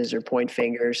excuses or point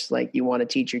fingers. Like, you want to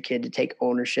teach your kid to take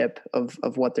ownership of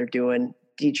what they're doing.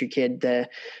 Teach your kid the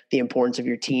importance of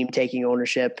your team taking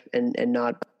ownership and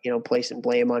not, placing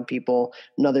blame on people.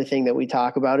 Another thing that we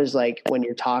talk about is, like, when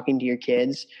you're talking to your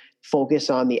kids, focus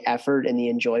on the effort and the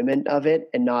enjoyment of it,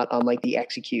 and not on like the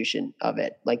execution of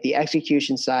it. Like, the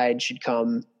execution side should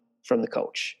come from the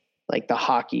coach. Like, the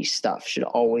hockey stuff should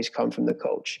always come from the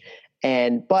coach.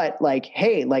 But like,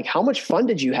 hey, like, how much fun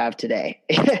did you have today?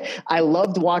 I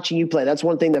loved watching you play. That's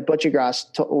one thing that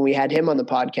Butchergrass, when we had him on the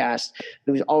podcast,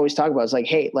 he was always talking about. It's like,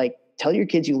 hey, like, tell your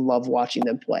kids you love watching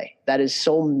them play. That is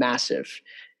so massive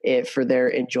for their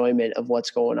enjoyment of what's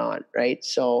going on. Right.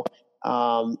 So,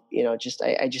 I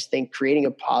just think creating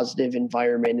a positive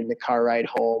environment in the car ride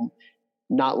home,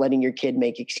 not letting your kid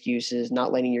make excuses,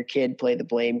 not letting your kid play the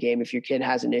blame game. If your kid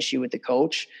has an issue with the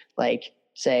coach, like,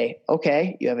 say,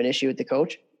 okay, you have an issue with the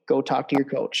coach, go talk to your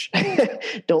coach.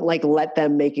 Don't like let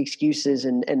them make excuses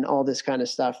and all this kind of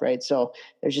stuff. Right. So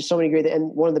there's just so many great,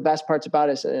 and one of the best parts about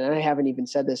it, and I haven't even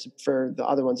said this for the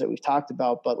other ones that we've talked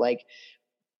about, but like,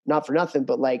 not for nothing,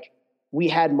 but like, we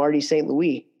had Marty St.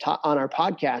 Louis on our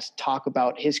podcast talk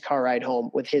about his car ride home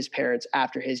with his parents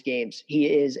after his games. He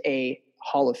is a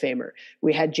Hall of Famer.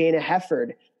 We had Jana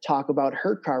Hefford talk about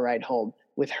her car ride home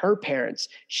with her parents.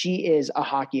 She is a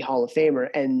hockey Hall of Famer.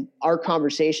 And our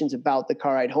conversations about the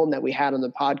car ride home that we had on the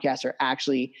podcast are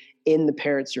actually in the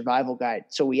parent survival guide.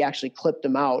 So we actually clipped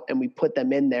them out and we put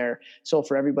them in there. So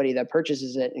for everybody that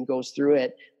purchases it and goes through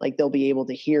it, like, they'll be able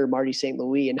to hear Marty St.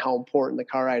 Louis and how important the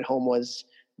car ride home was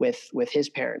with his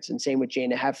parents. And same with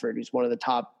Jana Hefford, who's one of the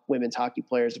top women's hockey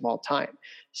players of all time.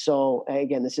 So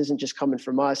again, this isn't just coming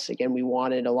from us. Again, we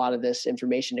wanted a lot of this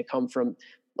information to come from,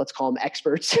 let's call them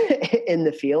experts in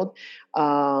the field.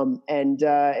 The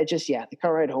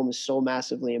car ride home is so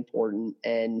massively important.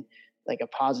 And like, a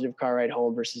positive car ride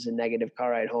home versus a negative car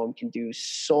ride home can do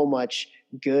so much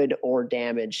good or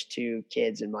damage to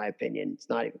kids, in my opinion. It's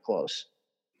not even close.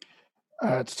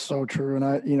 That's so true.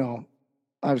 And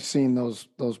I've seen those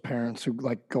parents who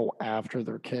like go after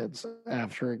their kids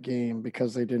after a game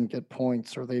because they didn't get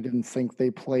points or they didn't think they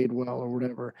played well or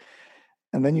whatever.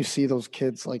 And then you see those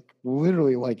kids like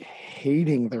literally like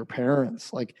hating their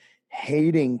parents, like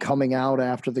hating coming out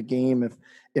after the game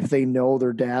if they know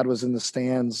their dad was in the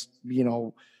stands,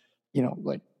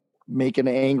 like making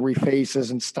angry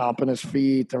faces and stomping his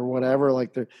feet or whatever.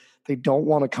 Like they don't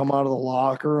want to come out of the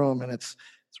locker room, and it's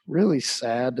really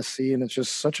sad to see. And it's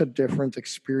just such a different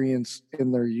experience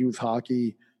in their youth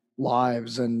hockey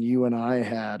lives than you and I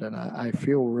had. And I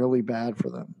feel really bad for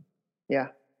them. Yeah.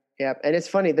 Yeah. And it's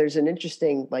funny, there's an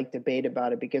interesting like debate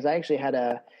about it, because I actually had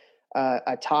a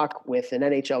talk with an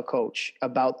NHL coach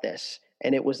about this.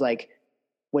 And it was like,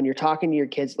 when you're talking to your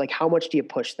kids, like, how much do you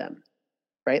push them?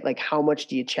 Right? Like, how much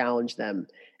do you challenge them?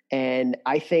 And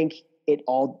I think it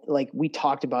all, like, we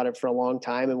talked about it for a long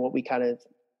time. And what we kind of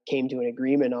came to an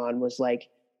agreement on was like,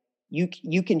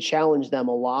 you can challenge them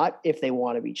a lot if they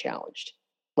want to be challenged.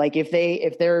 Like if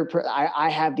they're, I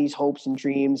have these hopes and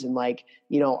dreams and like,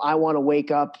 I want to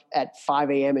wake up at 5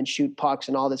 a.m. and shoot pucks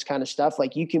and all this kind of stuff.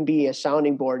 Like you can be a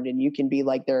sounding board and you can be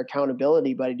like their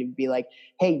accountability buddy to be like,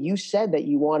 hey, you said that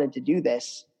you wanted to do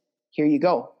this. Here you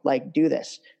go. Like do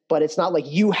this. But it's not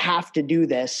like you have to do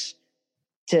this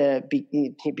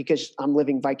because I'm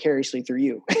living vicariously through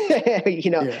you,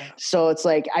 Yeah. So it's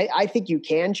like, I think you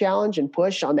can challenge and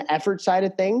push on the effort side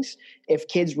of things. If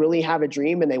kids really have a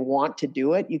dream and they want to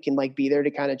do it, you can like be there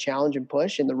to kind of challenge and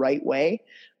push in the right way.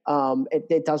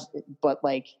 It does, but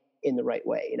like in the right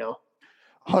way,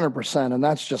 100%. And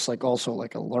that's just like also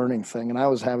like a learning thing. And I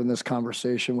was having this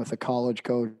conversation with a college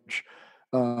coach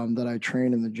that I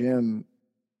train in the gym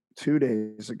 2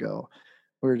 days ago.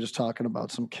 We were just talking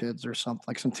about some kids or something,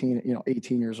 like some teen,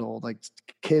 18 years old, like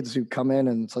kids who come in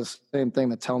and it's the same thing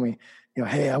that tell me,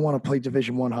 hey, I want to play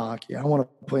Division I hockey. I want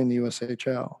to play in the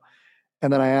USHL.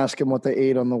 And then I ask them what they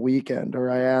ate on the weekend, or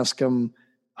I ask them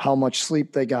how much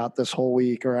sleep they got this whole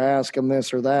week, or I ask them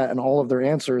this or that. And all of their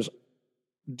answers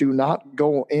do not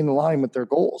go in line with their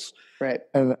goals. Right.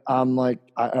 And I'm like,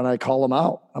 I call them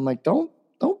out. I'm like, don't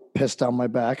piss down my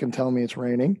back and tell me it's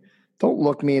raining. Don't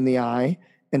look me in the eye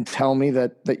and tell me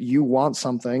that you want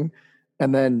something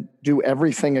and then do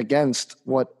everything against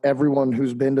what everyone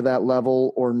who's been to that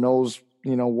level or knows,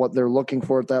 what they're looking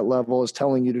for at that level is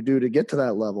telling you to do to get to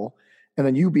that level. And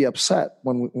then you be upset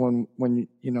when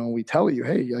we tell you,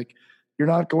 hey, like you're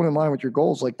not going in line with your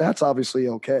goals. Like that's obviously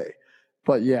okay.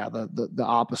 But yeah, the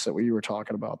opposite what you were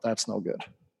talking about, that's no good.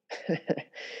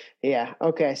 Yeah.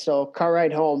 Okay. So car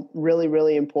ride home, really,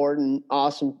 really important.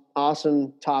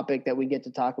 Awesome topic that we get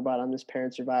to talk about on this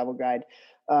parent survival guide.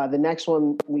 The next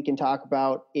one we can talk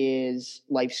about is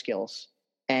life skills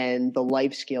and the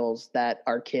life skills that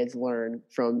our kids learn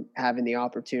from having the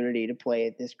opportunity to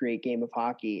play this great game of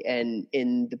hockey. And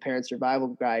in the parent survival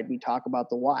guide, we talk about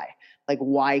the why. Like,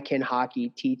 why can hockey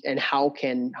teach and how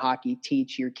can hockey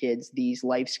teach your kids these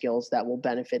life skills that will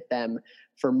benefit them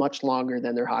for much longer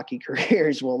than their hockey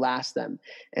careers will last them.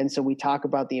 And so we talk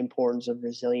about the importance of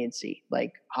resiliency.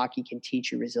 Like hockey can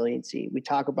teach you resiliency. We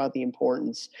talk about the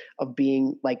importance of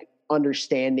being like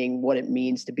understanding what it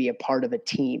means to be a part of a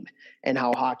team and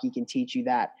how hockey can teach you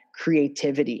that.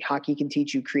 Creativity. Hockey can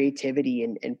teach you creativity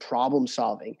and problem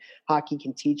solving. Hockey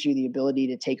can teach you the ability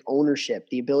to take ownership,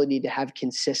 the ability to have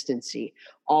consistency,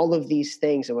 all of these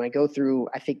things. And when I go through,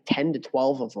 I think 10 to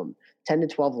 12 of them, 10 to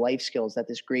 12 life skills that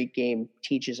this great game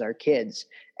teaches our kids.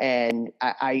 And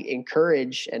I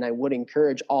encourage, and I would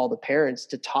encourage all the parents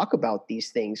to talk about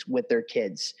these things with their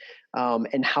kids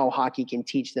and how hockey can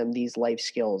teach them these life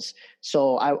skills.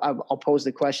 So I'll pose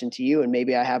the question to you, and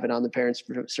maybe I have it on the Parents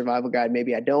Survival Guide,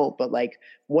 maybe I don't, but like,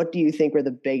 what do you think were the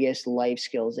biggest life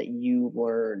skills that you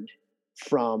learned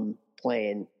from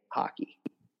playing hockey?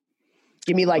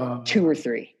 Give me like 2 or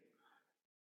 3.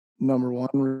 Number 1,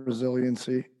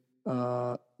 resiliency.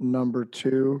 Number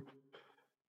 2,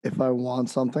 if I want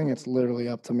something, it's literally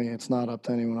up to me. It's not up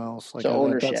to anyone else. Like, so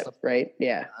ownership, right?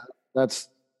 Yeah. That's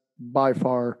by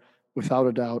far, without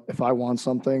a doubt, if I want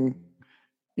something,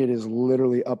 it is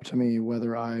literally up to me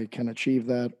whether I can achieve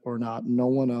that or not. No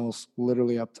one else,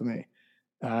 literally up to me.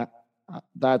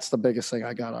 That's the biggest thing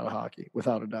I got out of hockey,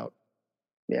 without a doubt.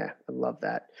 Yeah, I love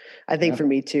that. I think for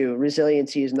me too,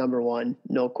 resiliency is number 1,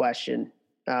 no question.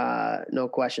 No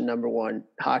question, number 1.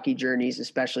 Hockey journeys,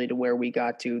 especially to where we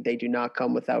got to, they do not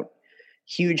come without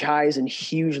huge highs and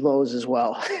huge lows as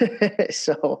well.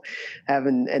 So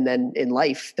and then in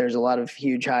life, there's a lot of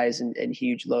huge highs and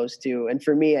huge lows too. And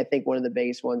for me, I think one of the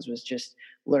biggest ones was just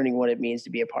learning what it means to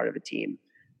be a part of a team.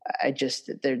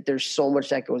 There's so much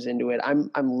that goes into it.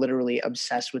 I'm literally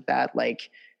obsessed with that. Like,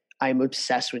 I'm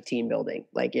obsessed with team building.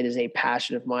 Like, it is a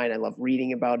passion of mine. I love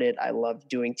reading about it. I love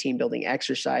doing team building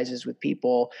exercises with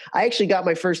people. I actually got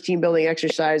my first team building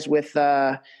exercise with,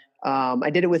 I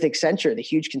did it with Accenture, the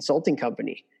huge consulting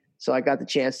company. So I got the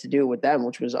chance to do it with them,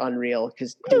 which was unreal,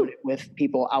 because doing it with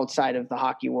people outside of the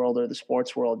hockey world or the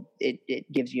sports world,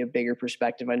 it gives you a bigger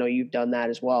perspective. I know you've done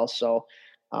that as well. So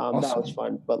awesome. That was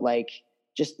fun. But like,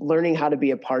 just learning how to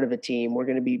be a part of a team. We're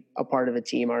going to be a part of a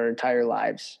team our entire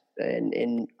lives, and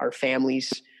in our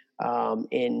families,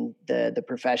 in the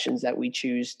professions that we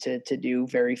choose to do.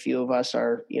 Very few of us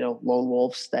are, lone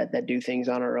wolves that do things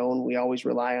on our own. We always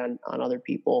rely on other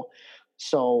people.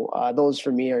 So those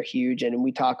for me are huge. And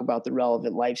we talk about the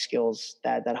relevant life skills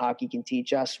that hockey can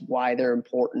teach us, why they're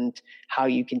important, how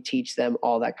you can teach them,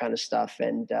 all that kind of stuff.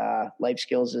 And life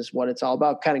skills is what it's all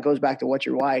about. Kind of goes back to what's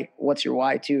your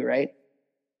why too, right?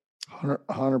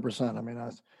 100%. I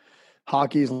mean,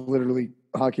 hockey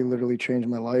literally changed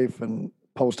my life. And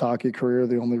post-hockey career,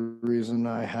 the only reason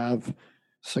I have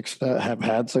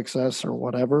had success or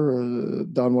whatever,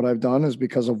 done what I've done, is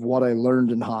because of what I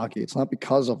learned in hockey. It's not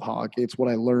because of hockey. It's what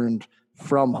I learned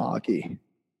from hockey.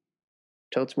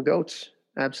 Totes my goats.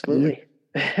 Absolutely.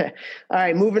 All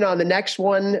right, moving on. The next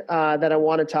one that I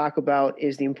want to talk about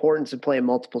is the importance of playing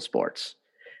multiple sports.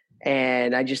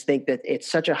 And I just think that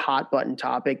it's such a hot button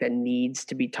topic that needs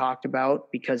to be talked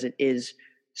about because it is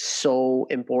so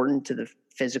important to the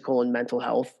physical and mental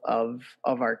health of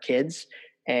our kids.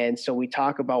 And so we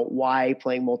talk about why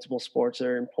playing multiple sports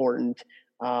are important.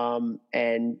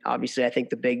 And obviously I think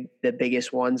the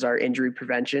biggest ones are injury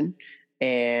prevention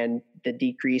and the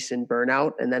decrease in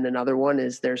burnout. And then another one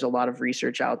is there's a lot of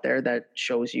research out there that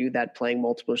shows you that playing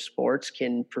multiple sports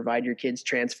can provide your kids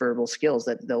transferable skills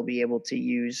that they'll be able to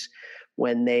use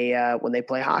when they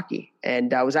play hockey.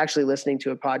 And I was actually listening to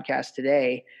a podcast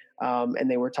today, and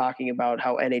they were talking about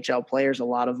how NHL players, a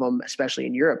lot of them, especially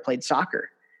in Europe, played soccer.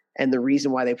 And the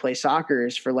reason why they play soccer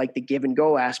is for like the give and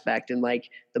go aspect. And like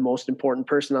the most important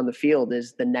person on the field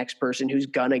is the next person who's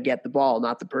gonna get the ball,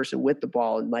 not the person with the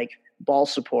ball, and like ball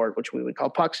support, which we would call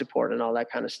puck support and all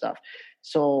that kind of stuff.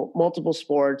 So multiple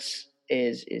sports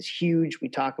is huge. We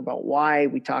talk about why.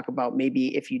 We talk about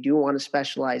maybe if you do want to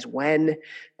specialize, when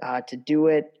to do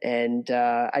it. And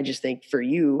I just think for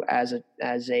you as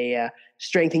a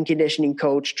strength and conditioning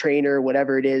coach, trainer,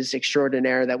 whatever it is,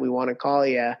 extraordinaire that we want to call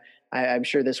you, I'm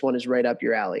sure this one is right up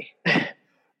your alley.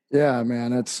 Yeah,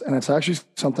 man. It's actually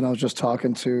something I was just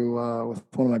talking to with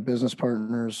one of my business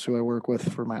partners who I work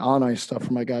with for my on ice stuff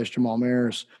for my guys, Jamal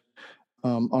Mayers,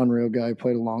 unreal guy,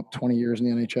 played 20 years in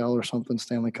the NHL or something,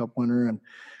 Stanley Cup winner.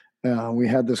 And we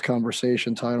had this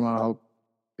conversation talking about how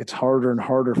it's harder and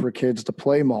harder for kids to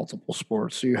play multiple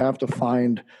sports. So you have to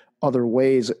find other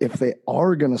ways if they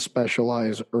are going to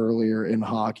specialize earlier in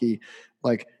hockey,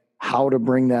 like how to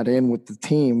bring that in with the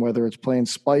team, whether it's playing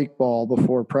spike ball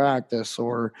before practice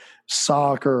or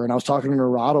soccer. And I was talking to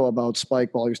Nerado about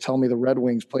spike ball. He was telling me the Red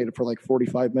Wings played it for like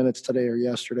 45 minutes today or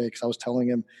yesterday because I was telling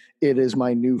him it is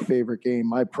my new favorite game.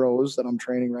 My pros that I'm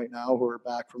training right now who are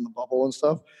back from the bubble and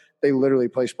stuff, they literally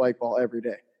play spike ball every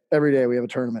day. Every day we have a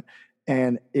tournament.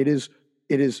 And it is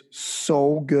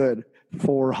so good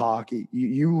for hockey.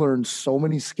 You learn so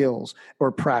many skills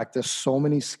or practice so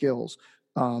many skills,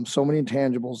 so many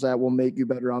intangibles that will make you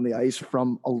better on the ice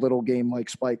from a little game like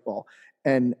spike ball.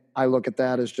 And I look at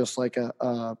that as just like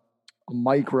a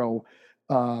micro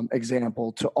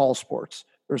example to all sports.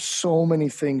 There's so many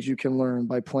things you can learn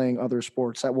by playing other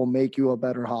sports that will make you a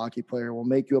better hockey player, will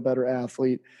make you a better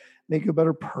athlete, make you a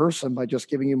better person by just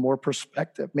giving you more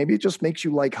perspective. Maybe it just makes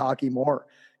you like hockey more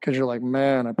because you're like,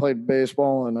 man, I played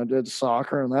baseball and I did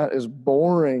soccer and that is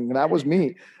boring. And that was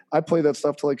me. I played that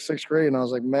stuff till like 6th grade and I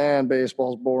was like, man,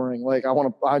 baseball's boring. Like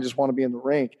I just want to be in the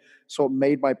rink. So it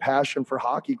made my passion for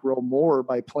hockey grow more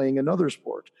by playing another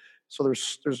sport. So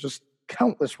there's just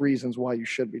countless reasons why you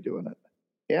should be doing it.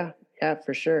 Yeah,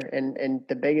 for sure. And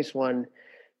the biggest one,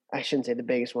 I shouldn't say the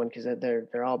biggest one because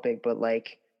they're all big, but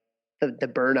like the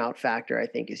burnout factor I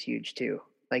think is huge too.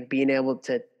 Like being able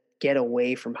to get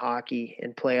away from hockey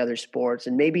and play other sports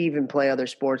and maybe even play other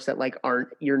sports that like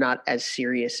you're not as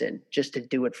serious in, just to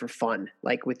do it for fun,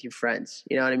 like with your friends.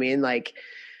 You know what I mean? Like,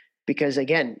 because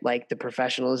again, like the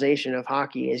professionalization of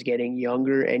hockey is getting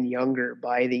younger and younger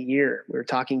by the year. We were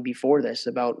talking before this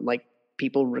about like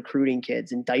people recruiting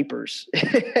kids in diapers,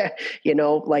 you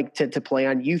know, like to play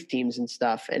on youth teams and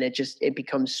stuff. And it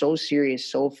becomes so serious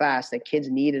so fast that kids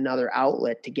need another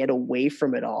outlet to get away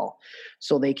from it all.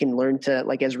 So they can learn to,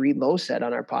 like, as Reed Lowe said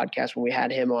on our podcast, when we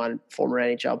had him on, former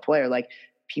NHL player, like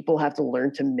people have to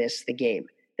learn to miss the game.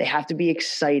 They have to be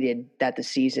excited that the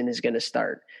season is going to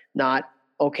start, not,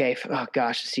 okay, oh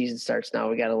gosh, the season starts now.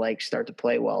 We got to like start to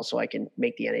play well so I can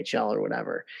make the NHL or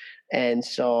whatever. And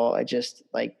so I just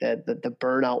like the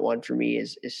burnout one for me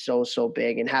is so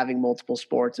big, and having multiple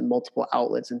sports and multiple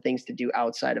outlets and things to do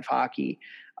outside of hockey.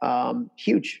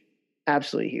 Huge,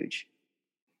 absolutely huge.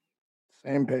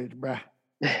 Same page, bruh.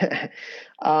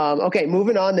 Okay,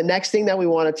 moving on. The next thing that we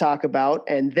want to talk about,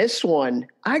 and this one,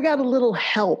 I got a little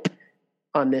help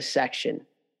on this section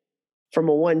from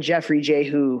a one Jeffrey J.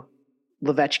 Who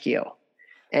Lavecchio.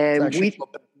 And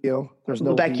there's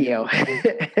no Lavecchio.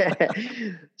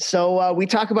 So we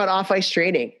talk about off-ice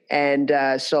training. And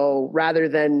so rather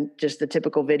than just the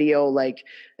typical video, like,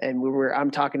 and I'm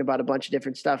talking about a bunch of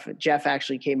different stuff. Jeff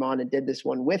actually came on and did this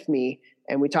one with me.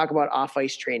 And we talk about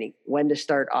off-ice training, when to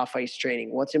start off-ice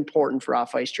training, what's important for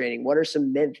off-ice training, what are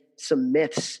some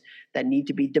myths that need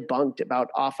to be debunked about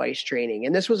off-ice training.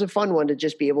 And this was a fun one to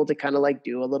just be able to kind of like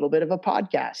do a little bit of a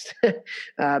podcast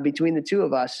between the two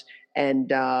of us and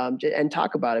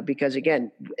talk about it, because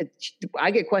again,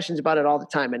 I get questions about it all the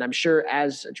time, and I'm sure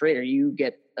as a trainer you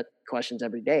get questions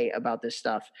every day about this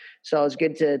stuff. So it's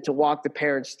good to walk the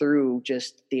parents through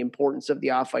just the importance of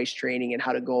the off ice training and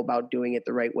how to go about doing it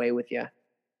the right way with you.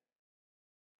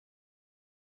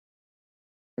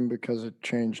 Because it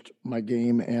changed my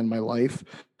game and my life.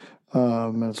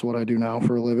 That's what I do now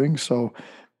for a living. So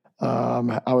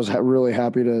I was really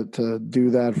happy to do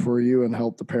that for you and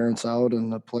help the parents out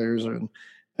and the players and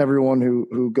everyone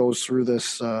who goes through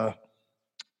this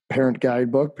parent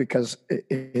guidebook, because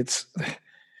it's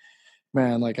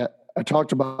man, like I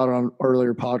talked about it on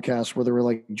earlier podcasts where there were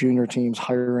like junior teams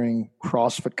hiring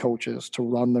CrossFit coaches to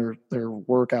run their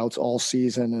workouts all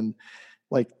season, and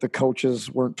like the coaches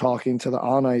weren't talking to the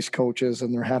on ice coaches,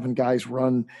 and they're having guys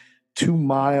run 2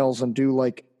 miles and do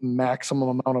like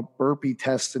maximum amount of burpee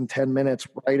tests in 10 minutes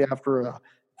right after a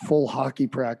full hockey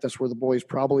practice where the boys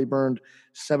probably burned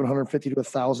 750 to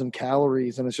 1,000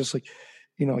 calories. And it's just like,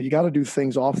 you got to do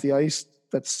things off the ice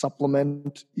that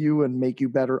supplement you and make you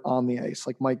better on the ice.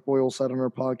 Like Mike Boyle said on our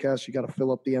podcast, you got to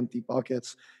fill up the empty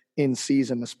buckets in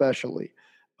season, especially.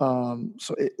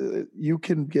 So you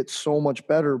can get so much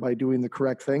better by doing the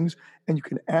correct things, and you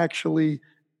can actually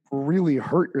really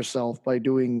hurt yourself by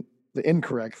doing the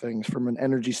incorrect things from an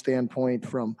energy standpoint,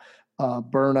 from a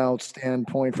burnout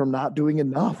standpoint, from not doing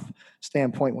enough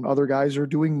standpoint when other guys are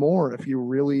doing more, if you're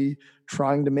really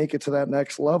trying to make it to that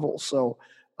next level. So,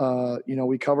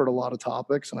 we covered a lot of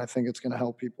topics, and I think it's going to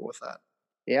help people with that.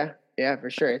 Yeah, for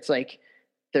sure. It's like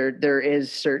there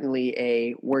is certainly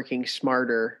a working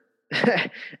smarter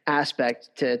aspect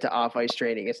to off ice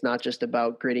training. It's not just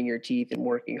about gritting your teeth and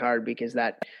working hard, because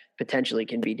that potentially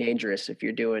can be dangerous if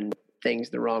you're doing things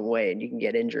the wrong way and you can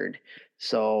get injured.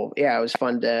 So yeah, it was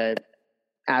fun to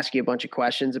ask you a bunch of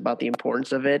questions about the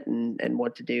importance of it and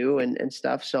what to do and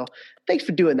stuff. So thanks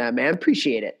for doing that, man.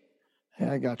 Appreciate it.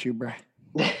 Yeah, I got you, bro.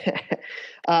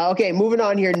 Okay, moving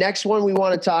on here. Next one we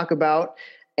want to talk about,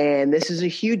 and this is a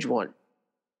huge one,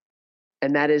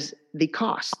 and that is the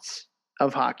costs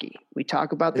of hockey. We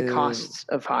talk about the costs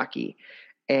of hockey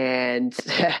and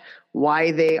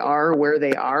why they are where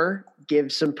they are,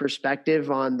 give some perspective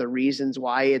on the reasons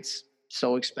why it's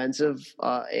so expensive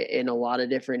in a lot of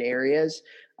different areas.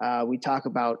 We talk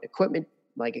about equipment.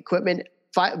 By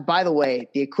the way,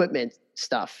 the equipment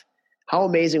stuff. How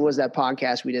amazing was that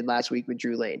podcast we did last week with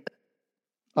Drew Lane?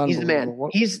 He's the man.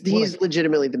 He's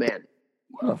legitimately the man.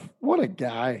 What a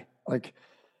guy. Like,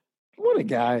 what a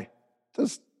guy.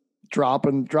 Just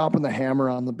dropping the hammer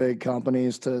on the big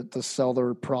companies to sell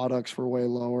their products for way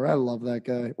lower. I love that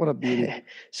guy. What a beauty.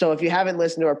 So if you haven't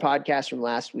listened to our podcast from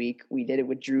last week, we did it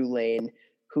with Drew Lane,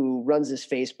 who runs this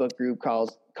Facebook group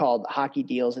called Hockey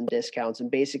Deals and Discounts.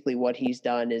 And basically what he's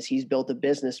done is he's built a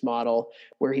business model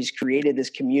where he's created this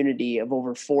community of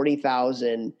over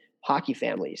 40,000 hockey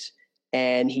families.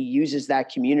 And he uses that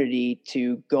community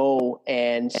to go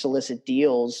and solicit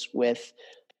deals with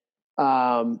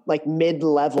like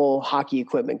mid-level hockey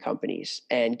equipment companies,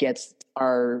 and gets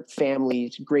our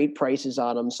families great prices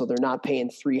on them. So they're not paying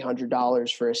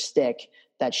 $300 for a stick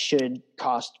that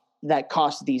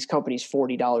costs these companies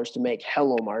 $40 to make.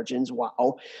 Hello margins.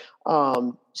 Wow.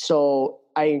 So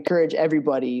I encourage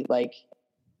everybody, like,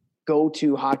 go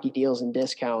to Hockey Deals and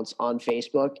Discounts on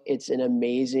Facebook. It's an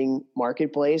amazing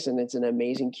marketplace, and it's an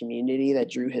amazing community that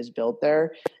Drew has built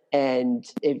there. And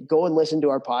go and listen to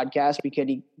our podcast,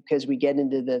 because we get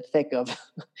into the thick of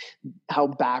how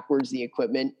backwards the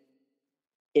equipment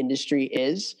industry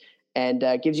is, and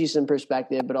gives you some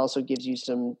perspective, but also gives you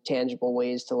some tangible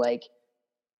ways to like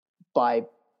buy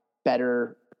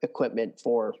better equipment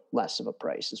for less of a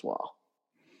price as well.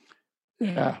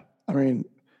 Yeah. I mean,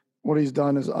 what he's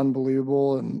done is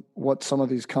unbelievable. And what some of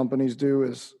these companies do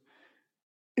is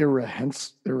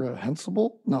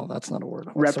irrehensible. No, that's not a word.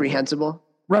 Reprehensible.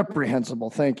 Reprehensible.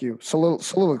 Thank you.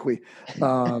 Soliloquy.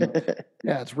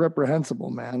 Yeah, it's reprehensible,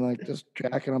 man. Like, just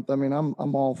jacking up. I mean, I'm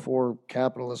all for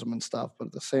capitalism and stuff, but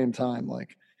at the same time,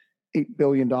 like, $8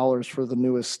 billion for the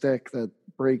newest stick that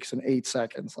breaks in 8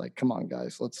 seconds. Like, come on,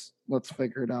 guys, let's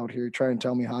figure it out here. You try and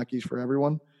tell me hockey's for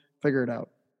everyone. Figure it out.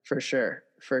 For sure.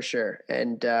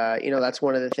 And, that's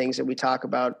one of the things that we talk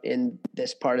about in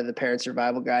this part of the Parent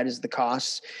Survival Guide is the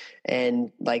costs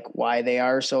and like why they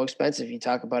are so expensive. You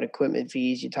talk about equipment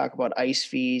fees, you talk about ice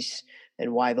fees,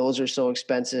 and why those are so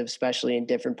expensive, especially in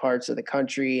different parts of the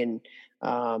country, and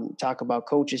talk about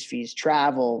coaches' fees,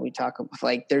 travel. We talk about,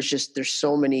 like, there's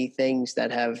so many things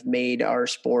that have made our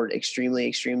sport extremely,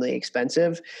 extremely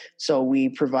expensive. So we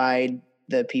provide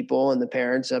the people and the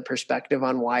parents a perspective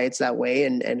on why it's that way,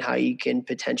 and how you can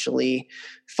potentially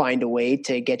find a way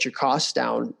to get your costs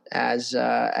down as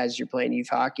you're playing youth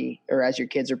hockey, or as your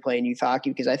kids are playing youth hockey.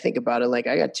 Because I think about it, like,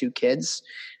 I got 2 kids,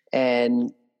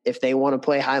 and if they want to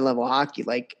play high level hockey,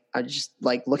 like, I just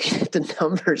like looking at the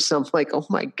numbers. I'm like, oh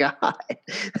my God.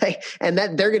 Like, and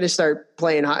that they're going to start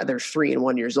playing high. They're 3 and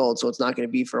 1 years old, so it's not going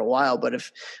to be for a while. But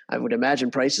if I would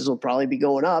imagine prices will probably be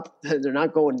going up, they're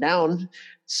not going down.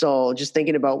 So just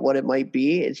thinking about what it might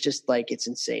be, it's just like, it's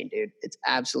insane, dude. It's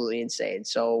absolutely insane.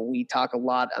 So we talk a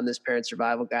lot on this Parent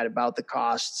Survival Guide about the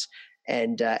costs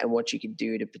and what you can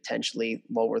do to potentially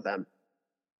lower them.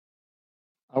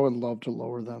 I would love to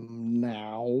lower them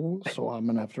now, so I'm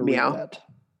going to have to read Meow. that.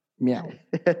 Meow.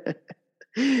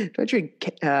 Do I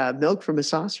drink milk from a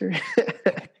saucer?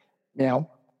 Meow.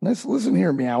 Listen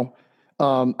here, meow.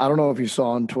 I don't know if you saw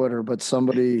on Twitter, but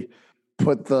somebody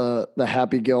put the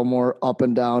Happy Gilmore up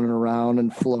and down and around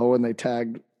and flow, and they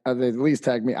at least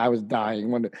tagged me. I was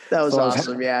dying when that was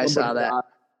awesome. Yeah, I saw that.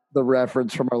 The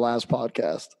reference from our last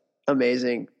podcast.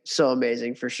 Amazing. So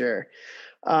amazing for sure.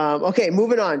 Okay,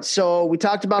 moving on. So we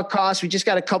talked about costs. We just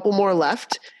got a couple more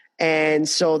left. And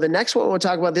so the next one we'll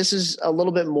talk about, this is a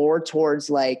little bit more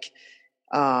towards like,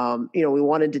 we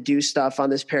wanted to do stuff on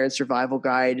this Parent Survival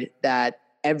Guide that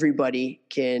everybody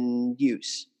can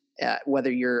use,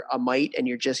 whether you're a mite and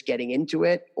you're just getting into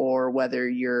it, or whether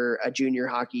you're a junior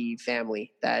hockey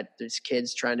family that there's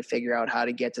kids trying to figure out how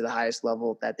to get to the highest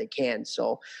level that they can.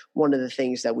 So one of the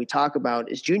things that we talk about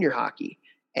is junior hockey,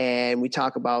 and we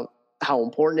talk about how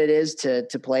important it is to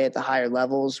play at the higher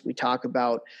levels. We talk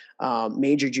about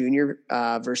major junior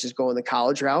versus going the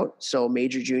college route. So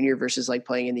major junior versus like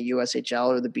playing in the USHL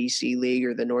or the BC League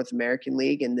or the North American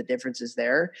League, and the differences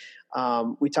there.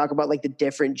 We talk about like the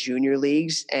different junior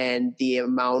leagues and the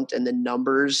amount and the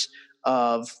numbers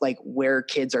of like where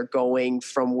kids are going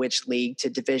from which league to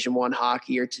Division I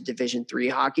hockey or to Division III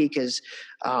hockey. Cause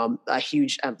I'm an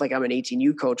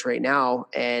 18U coach right now.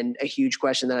 And a huge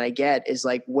question that I get is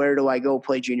like, where do I go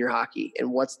play junior hockey?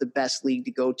 And what's the best league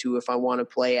to go to if I want to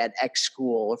play at X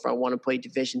school, if I want to play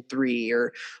Division III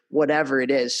or whatever it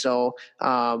is. So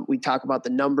we talk about the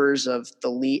numbers of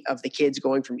the kids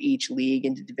going from each league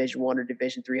into Division I or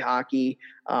Division III hockey.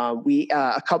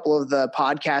 A couple of the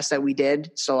podcasts that we did.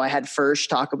 So I had First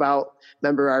talk about,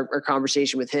 remember our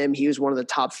conversation with him. He was one of the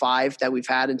top 5 that we've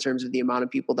had in terms of the amount of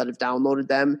people that have downloaded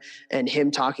them, and him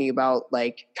talking about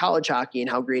like college hockey and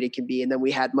how great it can be. And then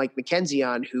we had Mike McKenzie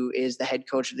on, who is the head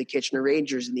coach of the Kitchener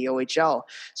Rangers in the OHL.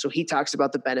 So he talks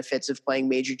about the benefits of playing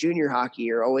major junior hockey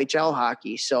or OHL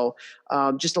hockey. So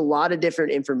just a lot of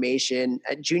different information.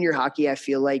 Junior hockey, I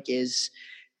feel like, is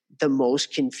the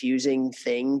most confusing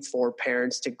thing for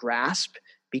parents to grasp,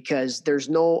 because there's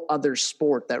no other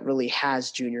sport that really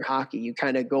has junior hockey. You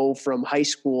kind of go from high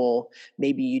school,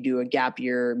 maybe you do a gap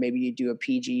year, maybe you do a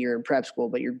PG year in prep school,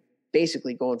 but you're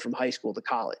basically going from high school to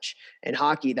college. And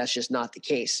hockey, that's just not the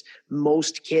case.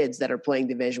 Most kids that are playing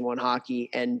Division I hockey,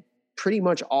 and pretty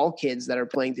much all kids that are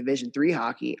playing Division III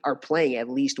hockey, are playing at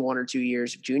least 1 or 2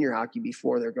 years of junior hockey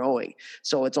before they're going.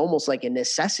 So it's almost like a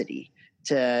necessity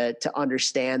to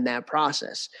understand that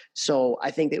process. So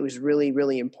I think it was really,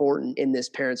 really important in this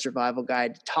Parent Survival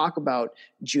Guide to talk about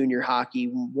junior hockey,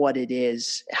 what it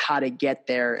is, how to get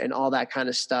there, and all that kind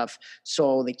of stuff.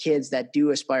 So the kids that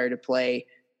do aspire to play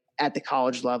at the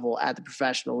college level, at the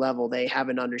professional level, they have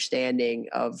an understanding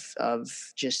of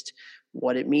just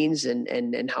what it means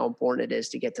and how important it is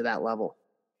to get to that level.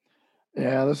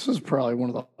 Yeah, this is probably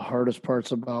one of the hardest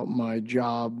parts about my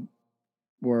job,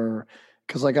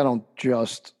 because like I don't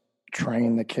just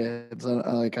train the kids,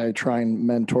 I try and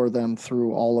mentor them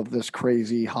through all of this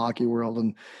crazy hockey world,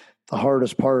 and the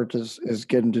hardest part is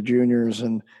getting to juniors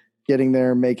and getting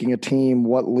there, making a team.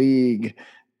 What league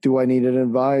do I need an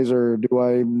advisor? Do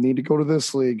I need to go to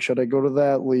this league? Should I go to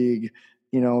that league?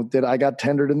 Did I got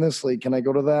tendered in this league? Can I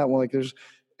go to that one? Like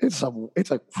it's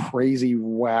a crazy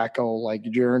wacko like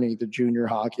journey, the junior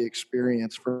hockey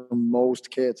experience for most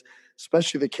kids,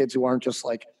 especially the kids who aren't just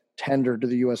like tendered to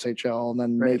the USHL and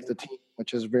then make the team,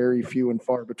 which is very few and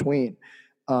far between.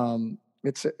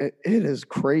 It is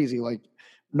crazy. Like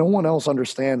no one else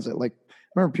understands it. Like I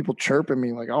remember people chirping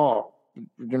me like, "Oh,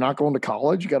 you're not going to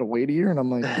college? You got to wait a year?" And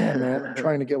I'm like, "Yeah, man, I'm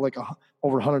trying to get like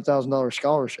over $100,000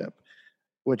 scholarship,"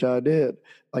 which I did.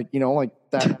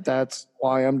 That's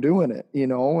why I'm doing it,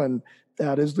 and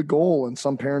that is the goal. And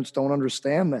some parents don't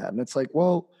understand that. And it's like,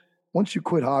 well, once you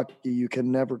quit hockey, you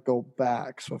can never go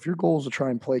back. So if your goal is to try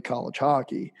and play college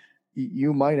hockey,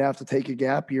 you might have to take a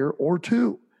gap year or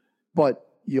 2, but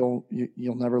you'll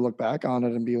never look back on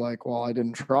it and be like, well, I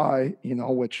didn't try,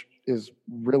 which is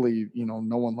really,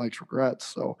 no one likes regrets.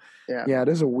 So yeah, it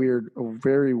is a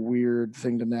very weird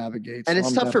thing to navigate. and So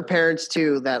it's tough for parents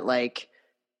too that like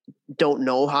don't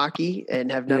know hockey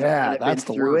and have never kind of been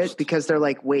through it, because they're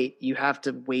like, wait, you have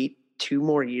to wait 2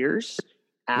 more years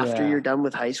after you're done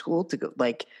with high school to go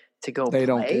they play?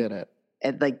 don't get it.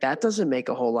 And like, that doesn't make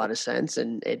a whole lot of sense.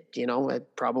 And it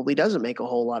probably doesn't make a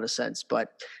whole lot of sense,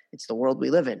 but it's the world we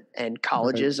live in. And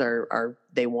colleges are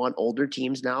they want older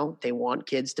teams now. They want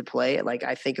kids to play. Like,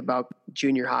 I think about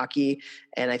junior hockey,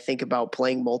 and I think about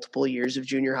playing multiple years of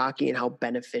junior hockey and how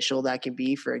beneficial that can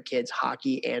be for a kid's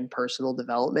hockey and personal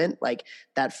development. Like,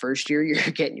 that first year, you're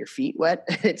getting your feet wet.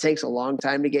 It takes a long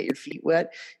time to get your feet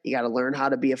wet. You got to learn how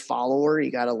to be a follower.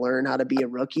 You got to learn how to be a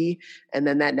rookie. And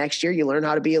then that next year, you learn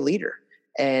how to be a leader.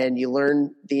 And you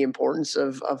learn the importance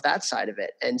of that side of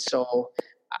it. And so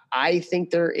I think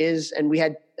there is, and we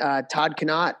had Todd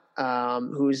Connaught,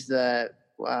 who's the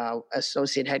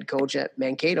associate head coach at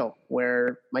Mankato,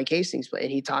 where Mike Hastings played.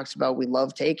 And he talks about, we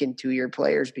love taking 2-year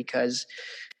players because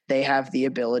they have the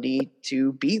ability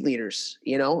to be leaders,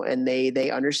 and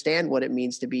they understand what it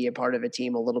means to be a part of a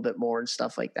team a little bit more and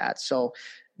stuff like that. So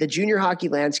the junior hockey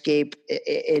landscape,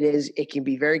 it can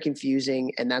be very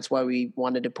confusing. And that's why we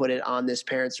wanted to put it on this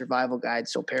parent survival guide,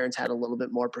 so parents had a little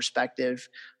bit more perspective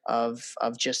of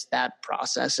just that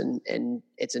process. And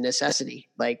it's a necessity.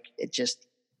 Like, it just,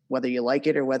 whether you like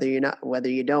it or whether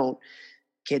you don't,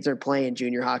 kids are playing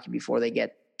junior hockey before they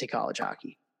get to college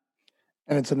hockey.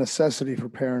 And it's a necessity for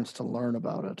parents to learn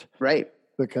about it. Right.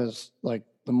 Because like,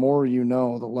 the more you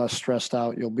know, the less stressed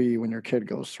out you'll be when your kid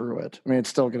goes through it. I mean, it's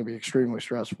still going to be extremely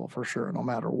stressful for sure, no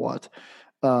matter what.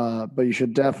 But you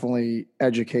should definitely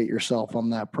educate yourself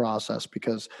on that process,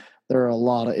 because there are a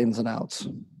lot of ins and outs.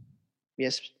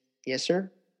 Yes,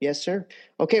 sir. Yes, sir.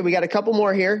 Okay, we got a couple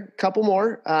more here.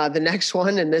 The next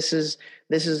one, and this is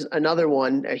another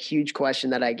one, a huge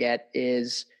question that I get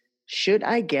is, should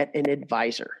I get an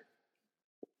advisor?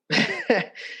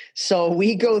 So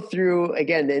we go through,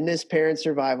 again, in this parent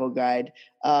survival guide.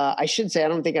 I should say, I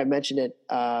don't think I mentioned it.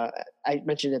 I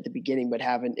mentioned it at the beginning, but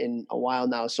haven't in a while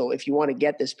now. So if you want to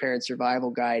get this parent survival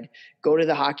guide, go to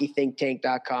the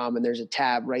hockeythinktank.com, and there's a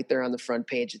tab right there on the front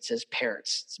page. It says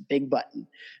parents. It's a big button.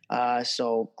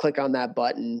 So click on that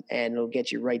button and it'll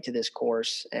get you right to this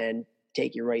course and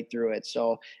take you right through it.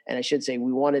 So, and I should say,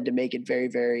 we wanted to make it very,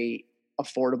 very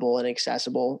affordable and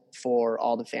accessible for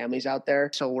all the families out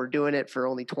there. So we're doing it for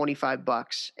only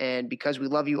 $25. And because we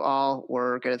love you all,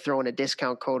 we're going to throw in a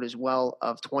discount code as well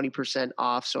of 20%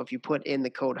 off. So if you put in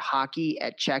the code hockey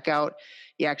at checkout,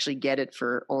 you actually get it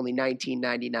for only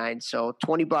 $19.99. So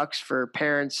 $20 for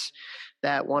parents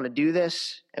that want to do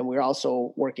this. And we're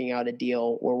also working out a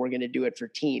deal where we're going to do it for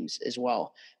teams as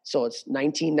well. So it's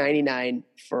 $19.99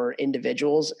 for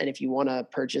individuals. And if you want to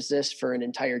purchase this for an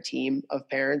entire team of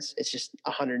parents, it's just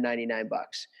 $199.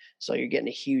 So you're getting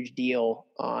a huge deal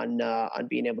on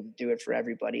being able to do it for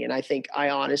everybody. And I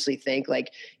honestly think,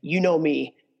 like, you know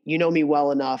me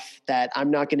well enough that I'm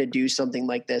not going to do something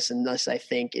like this unless I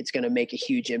think it's going to make a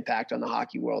huge impact on the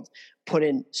hockey world. Put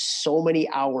in so many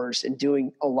hours in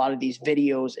doing a lot of these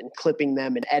videos and clipping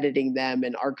them and editing them.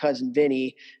 And our cousin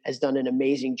Vinny has done an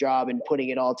amazing job in putting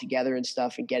it all together and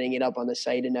stuff and getting it up on the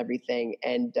site and everything.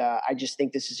 And I just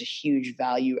think this is a huge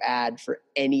value add for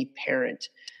any parent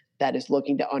that is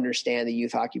looking to understand the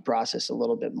youth hockey process a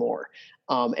little bit more.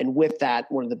 And with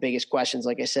that, one of the biggest questions,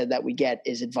 like I said, that we get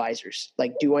is advisors.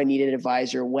 Like, do I need an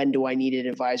advisor? When do I need an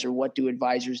advisor? What do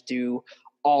advisors do?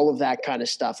 All of that kind of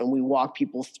stuff. And we walk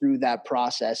people through that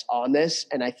process on this.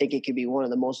 And I think it could be one of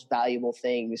the most valuable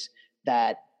things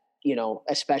that,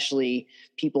 especially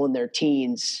people in their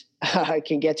teens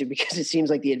can get to, because it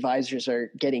seems like the advisors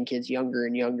are getting kids younger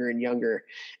and younger and younger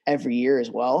every year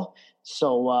as well.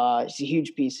 So it's a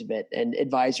huge piece of it. And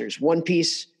advisors, one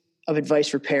piece of advice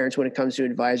for parents when it comes to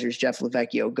advisors, Jeff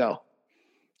Lavecchio, go.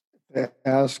 They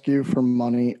ask you for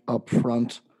money up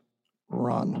front,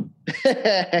 run.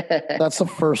 That's the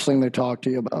first thing they talk to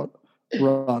you about.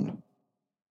 Run.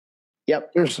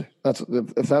 Yep. Seriously,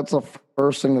 if that's the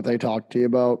first thing that they talk to you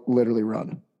about, literally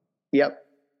run. Yep.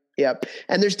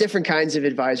 And there's different kinds of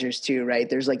advisors too, right?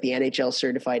 There's like the NHL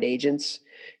certified agents,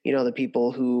 the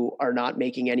people who are not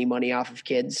making any money off of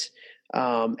kids.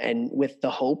 And with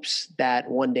the hopes that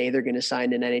one day they're going to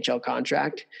sign an NHL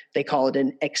contract. They call it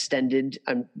an extended,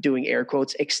 I'm doing air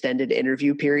quotes, extended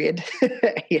interview period,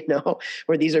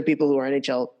 where these are people who are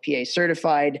NHLPA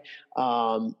certified.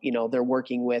 They're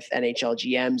working with NHL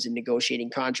GMs and negotiating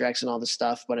contracts and all this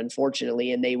stuff. But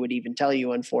unfortunately, and they would even tell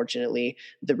you, unfortunately,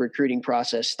 the recruiting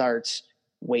process starts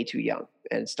way too young,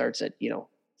 and it starts at,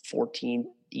 14,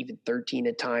 even 13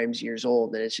 at times years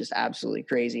old. And it's just absolutely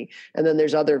crazy. And then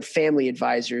there's other family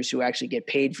advisors who actually get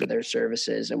paid for their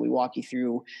services. And we walk you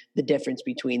through the difference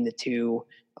between the two,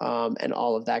 and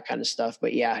all of that kind of stuff.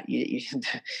 But yeah,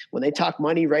 when they talk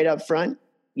money right up front,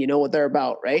 you know what they're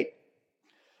about, right?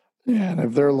 Yeah, and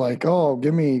if they're like, "Oh,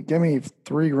 give me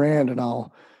 $3,000 and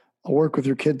I'll work with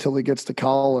your kid till he gets to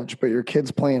college," but your kid's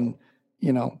playing,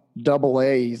 double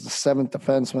A, he's the seventh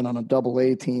defenseman on a double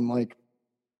A team, like,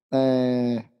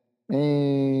 Yeah.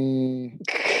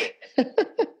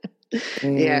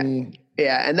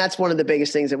 Yeah. And that's one of the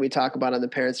biggest things that we talk about on the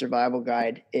Parent Survival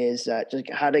Guide is just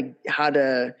how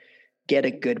to get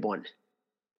a good one.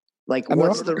 Like, and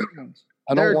what's there are the good ones.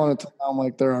 I don't want it to sound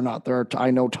like there are not.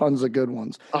 I know tons of good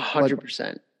ones.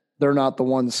 100%. They're not the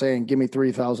ones saying, "Give me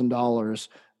 $3,000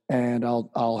 and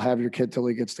I'll have your kid till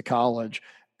he gets to college,"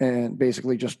 and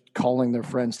basically just calling their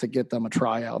friends to get them a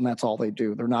tryout, and that's all they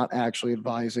do. They're not actually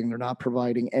advising. They're not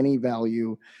providing any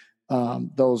value.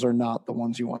 Those are not the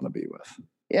ones you want to be with.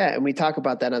 Yeah, and we talk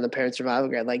about that on the Parent Survival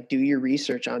Guide. Like, do your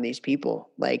research on these people.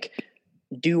 Like,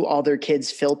 do all their kids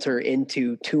filter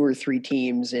into 2 or 3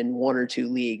 teams in 1 or 2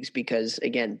 leagues? Because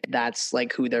again, that's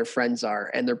like who their friends are.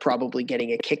 And they're probably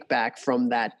getting a kickback from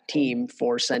that team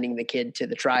for sending the kid to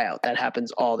the tryout. That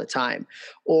happens all the time.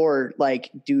 Or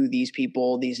like, do these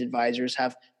advisors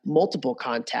have multiple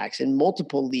contacts in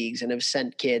multiple leagues and have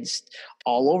sent kids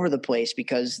all over the place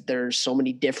because there's so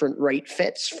many different right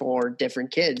fits for different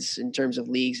kids in terms of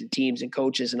leagues and teams and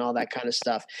coaches and all that kind of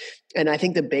stuff. And I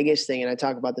think the biggest thing, and I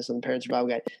talk about this on the Parent Survival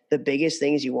Guide, the biggest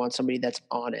thing is you want somebody that's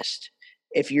honest.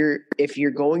 If you're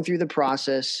going through the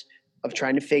process of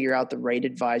trying to figure out the right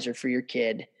advisor for your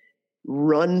kid,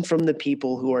 run from the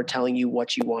people who are telling you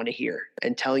what you want to hear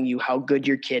and telling you how good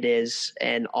your kid is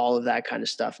and all of that kind of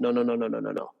stuff. No.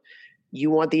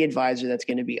 You want the advisor that's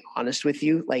going to be honest with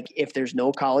you. Like, if there's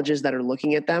no colleges that are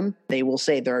looking at them, they will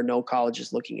say there are no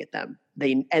colleges looking at them.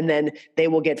 And then they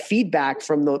will get feedback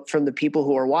from the people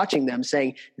who are watching them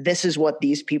saying, this is what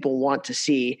these people want to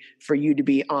see for you to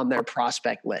be on their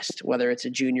prospect list, whether it's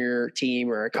a junior team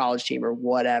or a college team or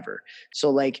whatever. So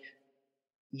like,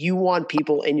 you want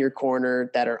people in your corner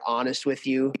that are honest with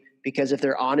you, because if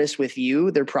they're honest with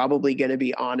you, they're probably going to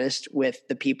be honest with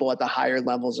the people at the higher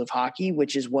levels of hockey,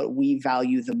 which is what we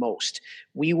value the most.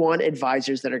 We want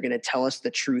advisors that are going to tell us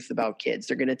the truth about kids.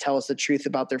 They're going to tell us the truth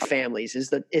about their families.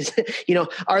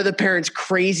 Are the parents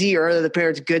crazy, or are the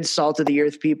parents good, salt of the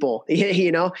earth people?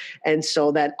 And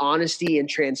so that honesty and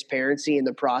transparency in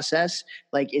the process,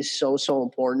 like, is so, so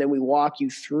important. And we walk you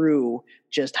through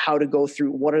just how to go through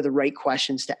what are the right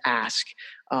questions to ask,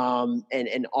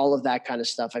 and all of that kind of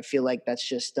stuff. I feel like that's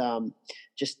just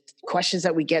questions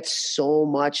that we get so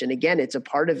much. And again, it's a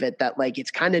part of it that, like,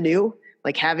 it's kind of new.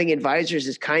 Like, having advisors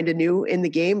is kind of new in the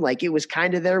game. Like, it was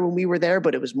kind of there when we were there,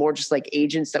 but it was more just like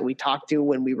agents that we talked to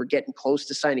when we were getting close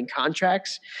to signing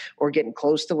contracts or getting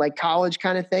close to like college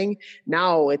kind of thing.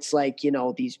 Now it's like,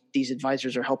 these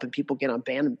advisors are helping people get on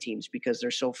Bantam teams because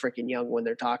they're so freaking young when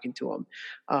they're talking to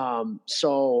them.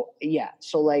 So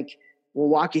like, we'll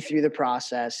walk you through the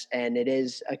process, and it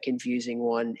is a confusing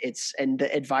one. And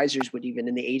the advisors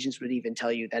and the agents would even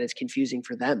tell you that it's confusing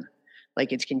for them.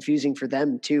 Like, it's confusing for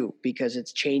them too, because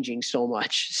it's changing so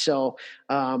much. So,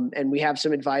 and we have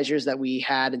some advisors that we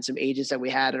had and some agents that we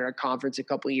had at our conference a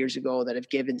couple of years ago that have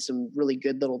given some really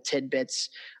good little tidbits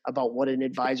about what an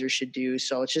advisor should do.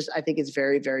 So I think it's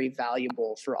very, very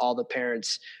valuable for all the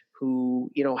parents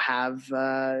who, have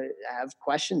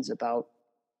questions about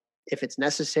if it's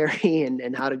necessary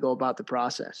and how to go about the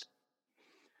process.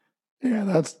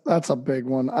 Yeah, that's a big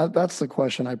one. That's the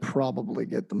question I probably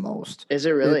get the most. Is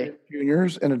it really?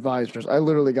 Juniors and advisors. I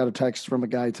literally got a text from a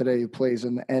guy today who plays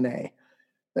in the NA,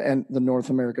 the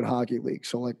North American Hockey League,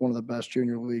 so like one of the best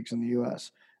junior leagues in the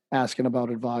U.S., asking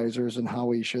about advisors and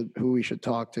who we should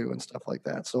talk to and stuff like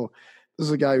that. So this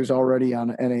is a guy who's already on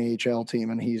an NAHL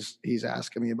team, and he's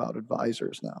asking me about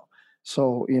advisors now.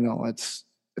 So it's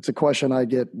a question I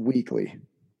get weekly.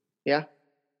 Yeah.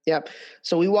 Yep.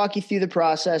 So we walk you through the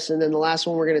process, and then the last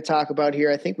one we're going to talk about here,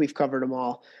 I think we've covered them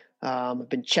all. I've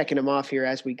been checking them off here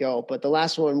as we go, but the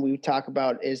last one we talk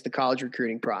about is the college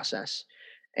recruiting process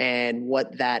and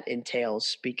what that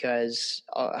entails, because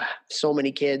so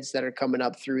many kids that are coming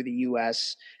up through the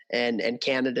U.S. and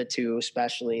Canada too,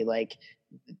 especially, like,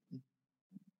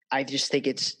 I just think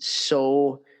it's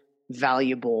so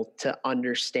valuable to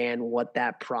understand what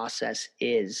that process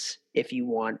is if you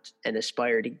want and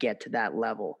aspire to get to that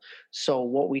level. So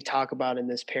what we talk about in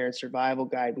this Parent Survival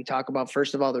Guide, we talk about,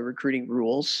 first of all, the recruiting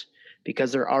rules.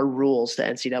 because there are rules to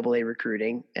NCAA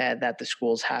recruiting that the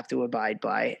schools have to abide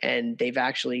by. And they've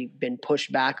actually been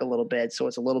pushed back a little bit. So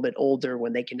it's a little bit older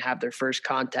when they can have their first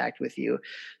contact with you.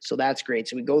 So that's great.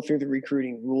 So we go through the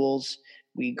recruiting rules.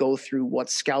 We go through what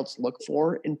scouts look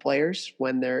for in players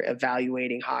when they're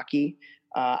evaluating hockey.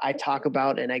 I talk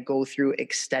about and I go through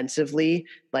extensively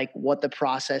like what the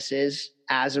process is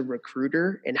as a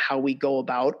recruiter and how we go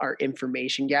about our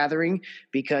information gathering,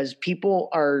 because people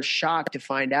are shocked to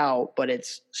find out, but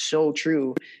it's so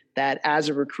true that as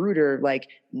a recruiter, like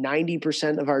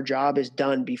 90% of our job is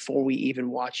done before we even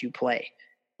watch you play.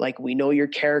 Like we know your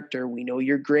character, we know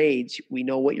your grades, we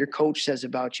know what your coach says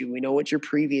about you, we know what your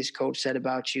previous coach said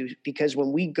about you. Because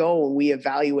when we go and we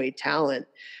evaluate talent,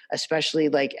 especially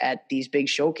like at these big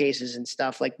showcases and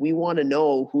stuff, like we want to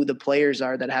know who the players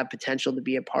are that have potential to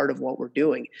be a part of what we're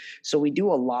doing. So we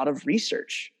do a lot of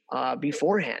research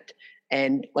beforehand.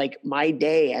 And like my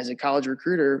day as a college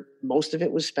recruiter, most of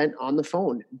it was spent on the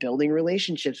phone, building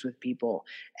relationships with people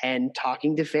and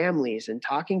talking to families and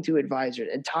talking to advisors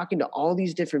and talking to all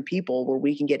these different people where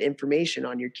we can get information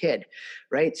on your kid,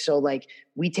 right? So like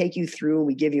we take you through and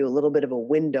we give you a little bit of a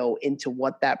window into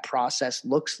what that process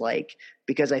looks like,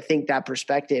 because I think that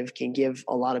perspective can give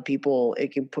a lot of people,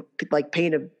 it can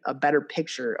paint a better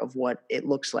picture of what it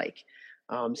looks like,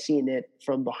 seeing it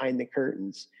from behind the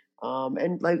curtains.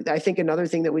 And like, I think another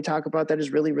thing that we talk about that is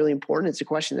really, really important. It's a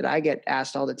question that I get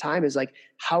asked all the time is like,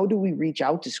 how do we reach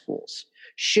out to schools?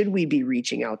 Should we be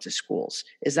reaching out to schools?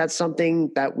 Is that something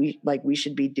that we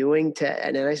should be doing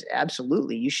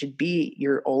absolutely, you should be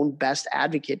your own best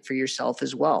advocate for yourself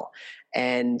as well.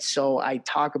 And so I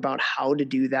talk about how to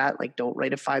do that. Like, don't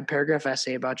write a 5-paragraph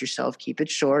essay about yourself. Keep it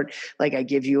short. Like I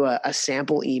give you a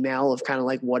sample email of kind of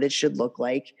like what it should look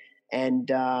like.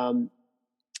 And,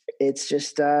 it's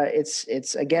just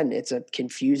it's a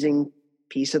confusing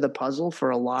piece of the puzzle for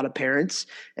a lot of parents,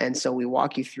 and so we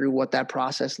walk you through what that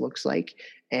process looks like,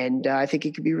 and I think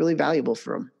it could be really valuable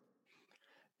for them.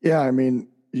 Yeah, I mean,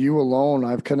 you alone,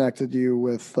 I've connected you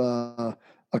with a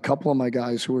couple of my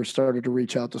guys who are started to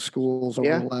reach out to schools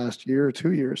over the last year or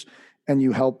 2 years, and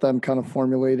you help them kind of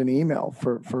formulate an email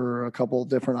for a couple of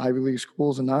different Ivy League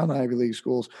schools and non-Ivy League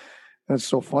schools. And it's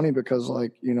so funny because,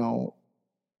 like, you know,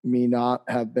 me not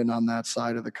have been on that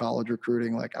side of the college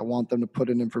recruiting, like I want them to put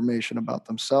in information about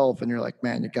themselves, and you're like,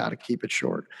 man, you got to keep it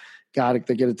short.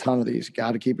 They get a ton of these,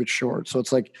 got to keep it short. So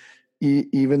it's like,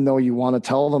 even though you want to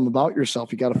tell them about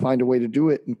yourself, you got to find a way to do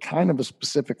it in kind of a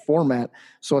specific format.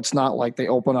 So it's not like they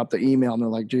open up the email and they're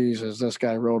like, Jesus, this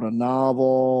guy wrote a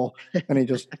novel and he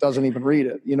just doesn't even read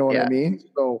it. You know what I mean?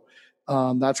 So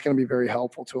that's going to be very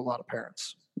helpful to a lot of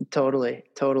parents. Totally.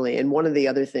 And one of the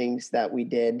other things that we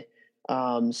did,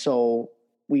 so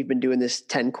we've been doing this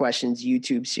 10 questions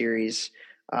YouTube series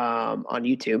on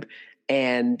YouTube.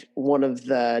 And one of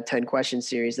the 10 question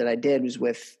series that I did was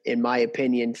with, in my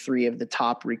opinion, 3 of the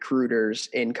top recruiters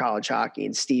in college hockey,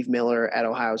 and Steve Miller at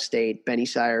Ohio State, Benny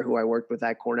Sire, who I worked with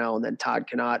at Cornell, and then Todd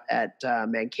Connaught at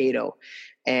Mankato.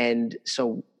 And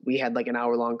so we had like an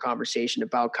hour-long conversation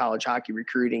about college hockey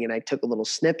recruiting, and I took a little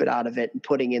snippet out of it and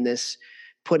put it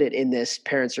in this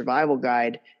parent survival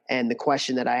guide. And the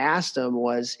question that I asked them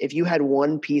was, if you had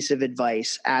one piece of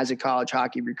advice as a college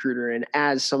hockey recruiter and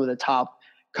as some of the top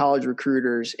college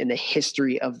recruiters in the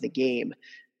history of the game,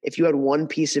 if you had one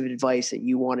piece of advice that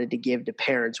you wanted to give to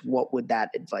parents, what would that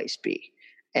advice be?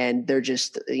 And they're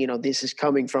just, this is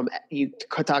coming from, you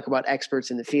talk about experts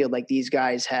in the field, like these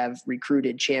guys have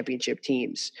recruited championship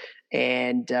teams.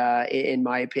 And in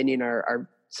my opinion, are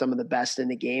some of the best in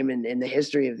the game and in the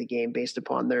history of the game based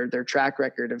upon their track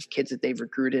record of kids that they've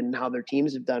recruited and how their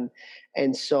teams have done.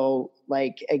 And so,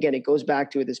 like, again, it goes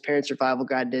back to this parent survival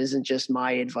guide. It isn't just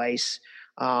my advice.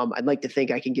 I'd like to think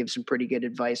I can give some pretty good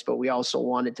advice, but we also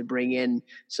wanted to bring in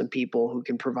some people who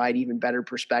can provide even better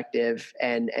perspective,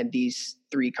 and these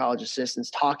 3 college assistants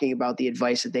talking about the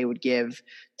advice that they would give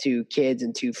to kids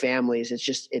and to families. It's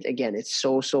just, it's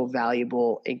so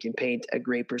valuable and can paint a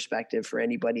great perspective for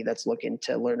anybody that's looking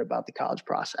to learn about the college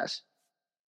process.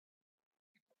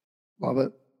 Love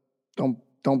it.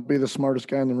 Don't be the smartest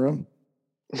guy in the room.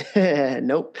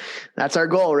 Nope. That's our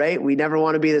goal, right? We never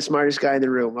want to be the smartest guy in the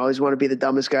room. We always want to be the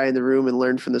dumbest guy in the room and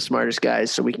learn from the smartest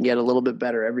guys so we can get a little bit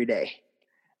better every day.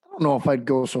 I don't know if I'd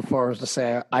go so far as to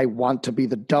say I want to be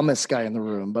the dumbest guy in the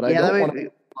room, but I don't want to be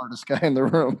the smartest guy in the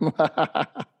room.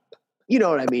 You know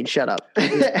what I mean? Shut up.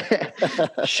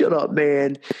 Shut up,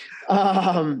 man.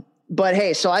 But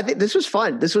hey, so I think this was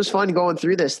fun. This was fun going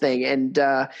through this thing. And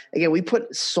again, we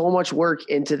put so much work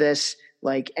into this.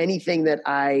 Like anything that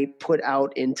I put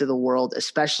out into the world,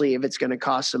 especially if it's going to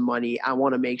cost some money, I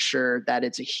want to make sure that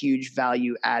it's a huge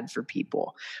value add for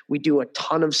people. We do a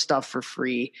ton of stuff for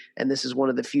free, and this is one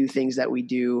of the few things that we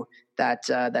do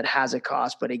that has a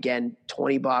cost. But again,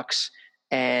 $20,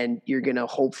 and you're going to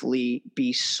hopefully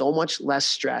be so much less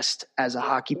stressed as a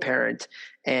hockey parent,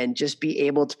 and just be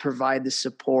able to provide the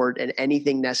support and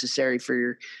anything necessary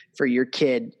for your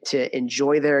kid to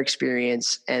enjoy their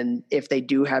experience. And if they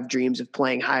do have dreams of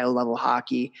playing high level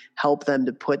hockey, help them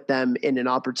to put them in an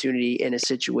opportunity in a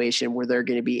situation where they're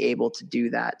going to be able to do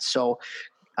that. So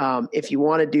if you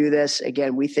want to do this,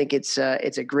 again, we think it's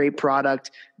a great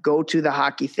product. Go to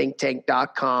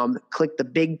thehockeythinktank.com, click the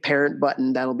big parent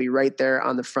button. That'll be right there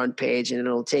on the front page, and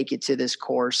it'll take you to this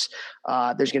course.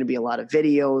 There's going to be a lot of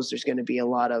videos. There's going to be a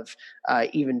lot of,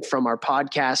 even from our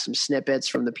podcast, some snippets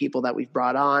from the people that we've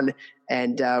brought on,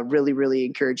 and really, really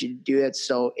encourage you to do it.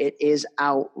 So it is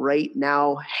out right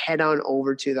now. Head on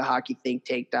over to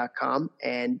thehockeythinktank.com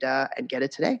and get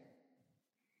it today.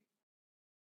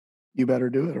 You better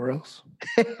do it or else.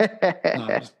 No,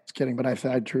 I'm just kidding, but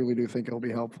I truly do think it'll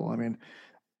be helpful. I mean,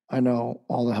 I know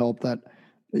all the help that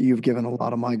you've given a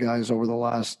lot of my guys over the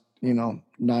last, 9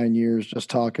 years, just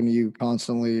talking to you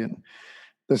constantly. And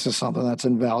this is something that's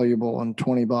invaluable, and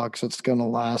 $20, it's going to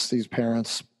last these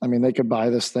parents. I mean, they could buy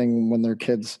this thing when their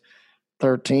kid's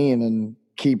 13 and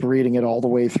keep reading it all the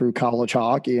way through college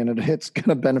hockey, and it's going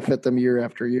to benefit them year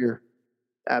after year.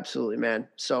 Absolutely, man.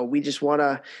 So we just want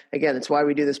to, again, it's why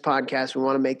we do this podcast. We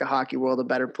want to make the hockey world a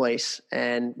better place,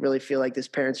 and really feel like this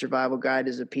parent survival guide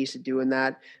is a piece of doing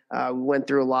that. We went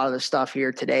through a lot of the stuff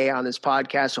here today on this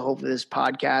podcast. So hopefully this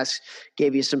podcast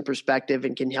gave you some perspective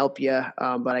and can help you.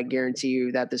 But I guarantee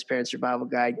you that this parent survival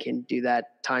guide can do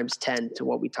that times 10 to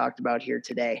what we talked about here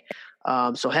today.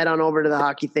 So head on over to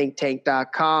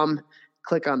thehockeythinktank.com,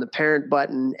 click on the parent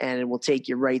button, and it will take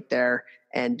you right there.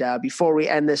 And before we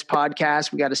end this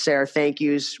podcast, we got to say our thank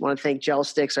yous. Want to thank Gel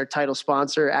Sticks, our title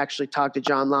sponsor. Actually talked to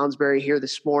John Lounsbury here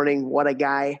this morning. What a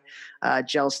guy.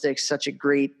 Gel Sticks, such a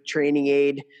great training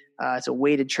aid. It's a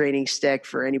weighted training stick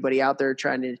for anybody out there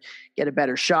trying to get a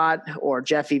better shot, or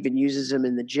Jeff even uses them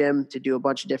in the gym to do a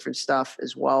bunch of different stuff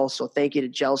as well. So thank you to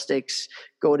Gel Sticks.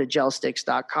 Go to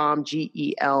gelsticks.com,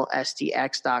 GELSTX.com.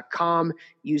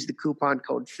 Use the coupon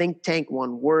code ThinkTank,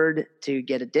 one word, to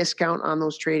get a discount on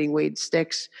those training weight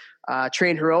sticks.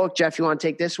 Train Heroic. Jeff, you want to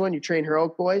take this one? You Train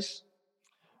Heroic boys?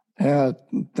 Yeah,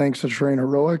 thanks to Train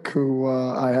Heroic, who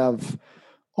I have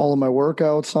all of my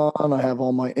workouts on. I have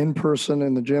all my in-person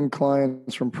in the gym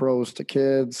clients, from pros to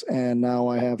kids. And now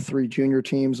I have 3 junior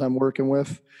teams I'm working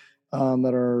with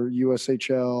that are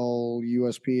USHL,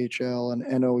 USPHL, and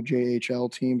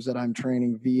NOJHL teams that I'm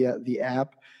training via the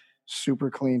app. Super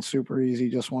clean, super easy.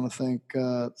 Just want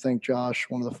to thank Josh,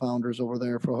 one of the founders over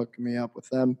there, for hooking me up with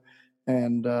them,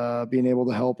 and being able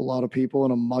to help a lot of people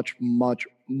in a much, much,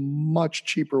 much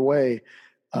cheaper way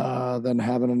than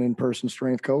having an in-person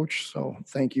strength coach. So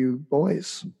thank you,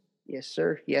 boys. Yes,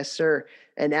 sir. Yes, sir.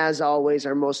 And as always,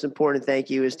 our most important thank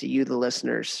you is to you, the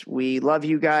listeners. We love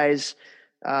you guys.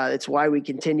 It's why we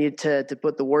continue to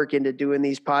put the work into doing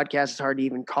these podcasts. It's hard to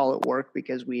even call it work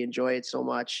because we enjoy it so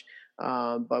much.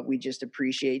 But we just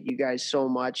appreciate you guys so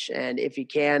much. And if you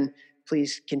can,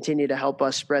 please continue to help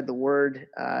us spread the word.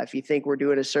 If you think we're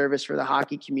doing a service for the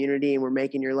hockey community and we're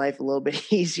making your life a little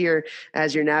bit easier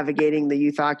as you're navigating the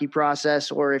youth hockey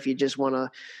process, or if you just want to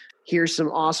hear some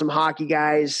awesome hockey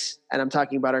guys, and I'm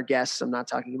talking about our guests, I'm not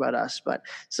talking about us, but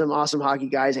some awesome hockey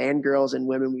guys and girls and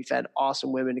women. We've had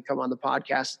awesome women to come on the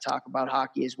podcast to talk about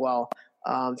hockey as well.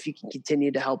 If you can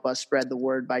continue to help us spread the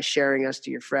word by sharing us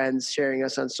to your friends, sharing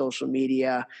us on social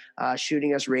media,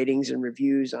 shooting us ratings and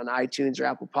reviews on iTunes or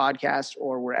Apple Podcasts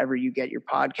or wherever you get your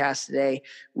podcasts today,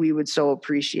 we would so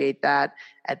appreciate that.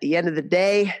 At the end of the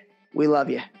day, we love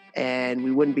you, and we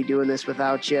wouldn't be doing this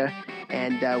without you.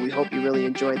 And we hope you really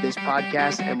enjoyed this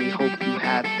podcast, and we hope you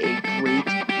have a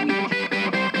great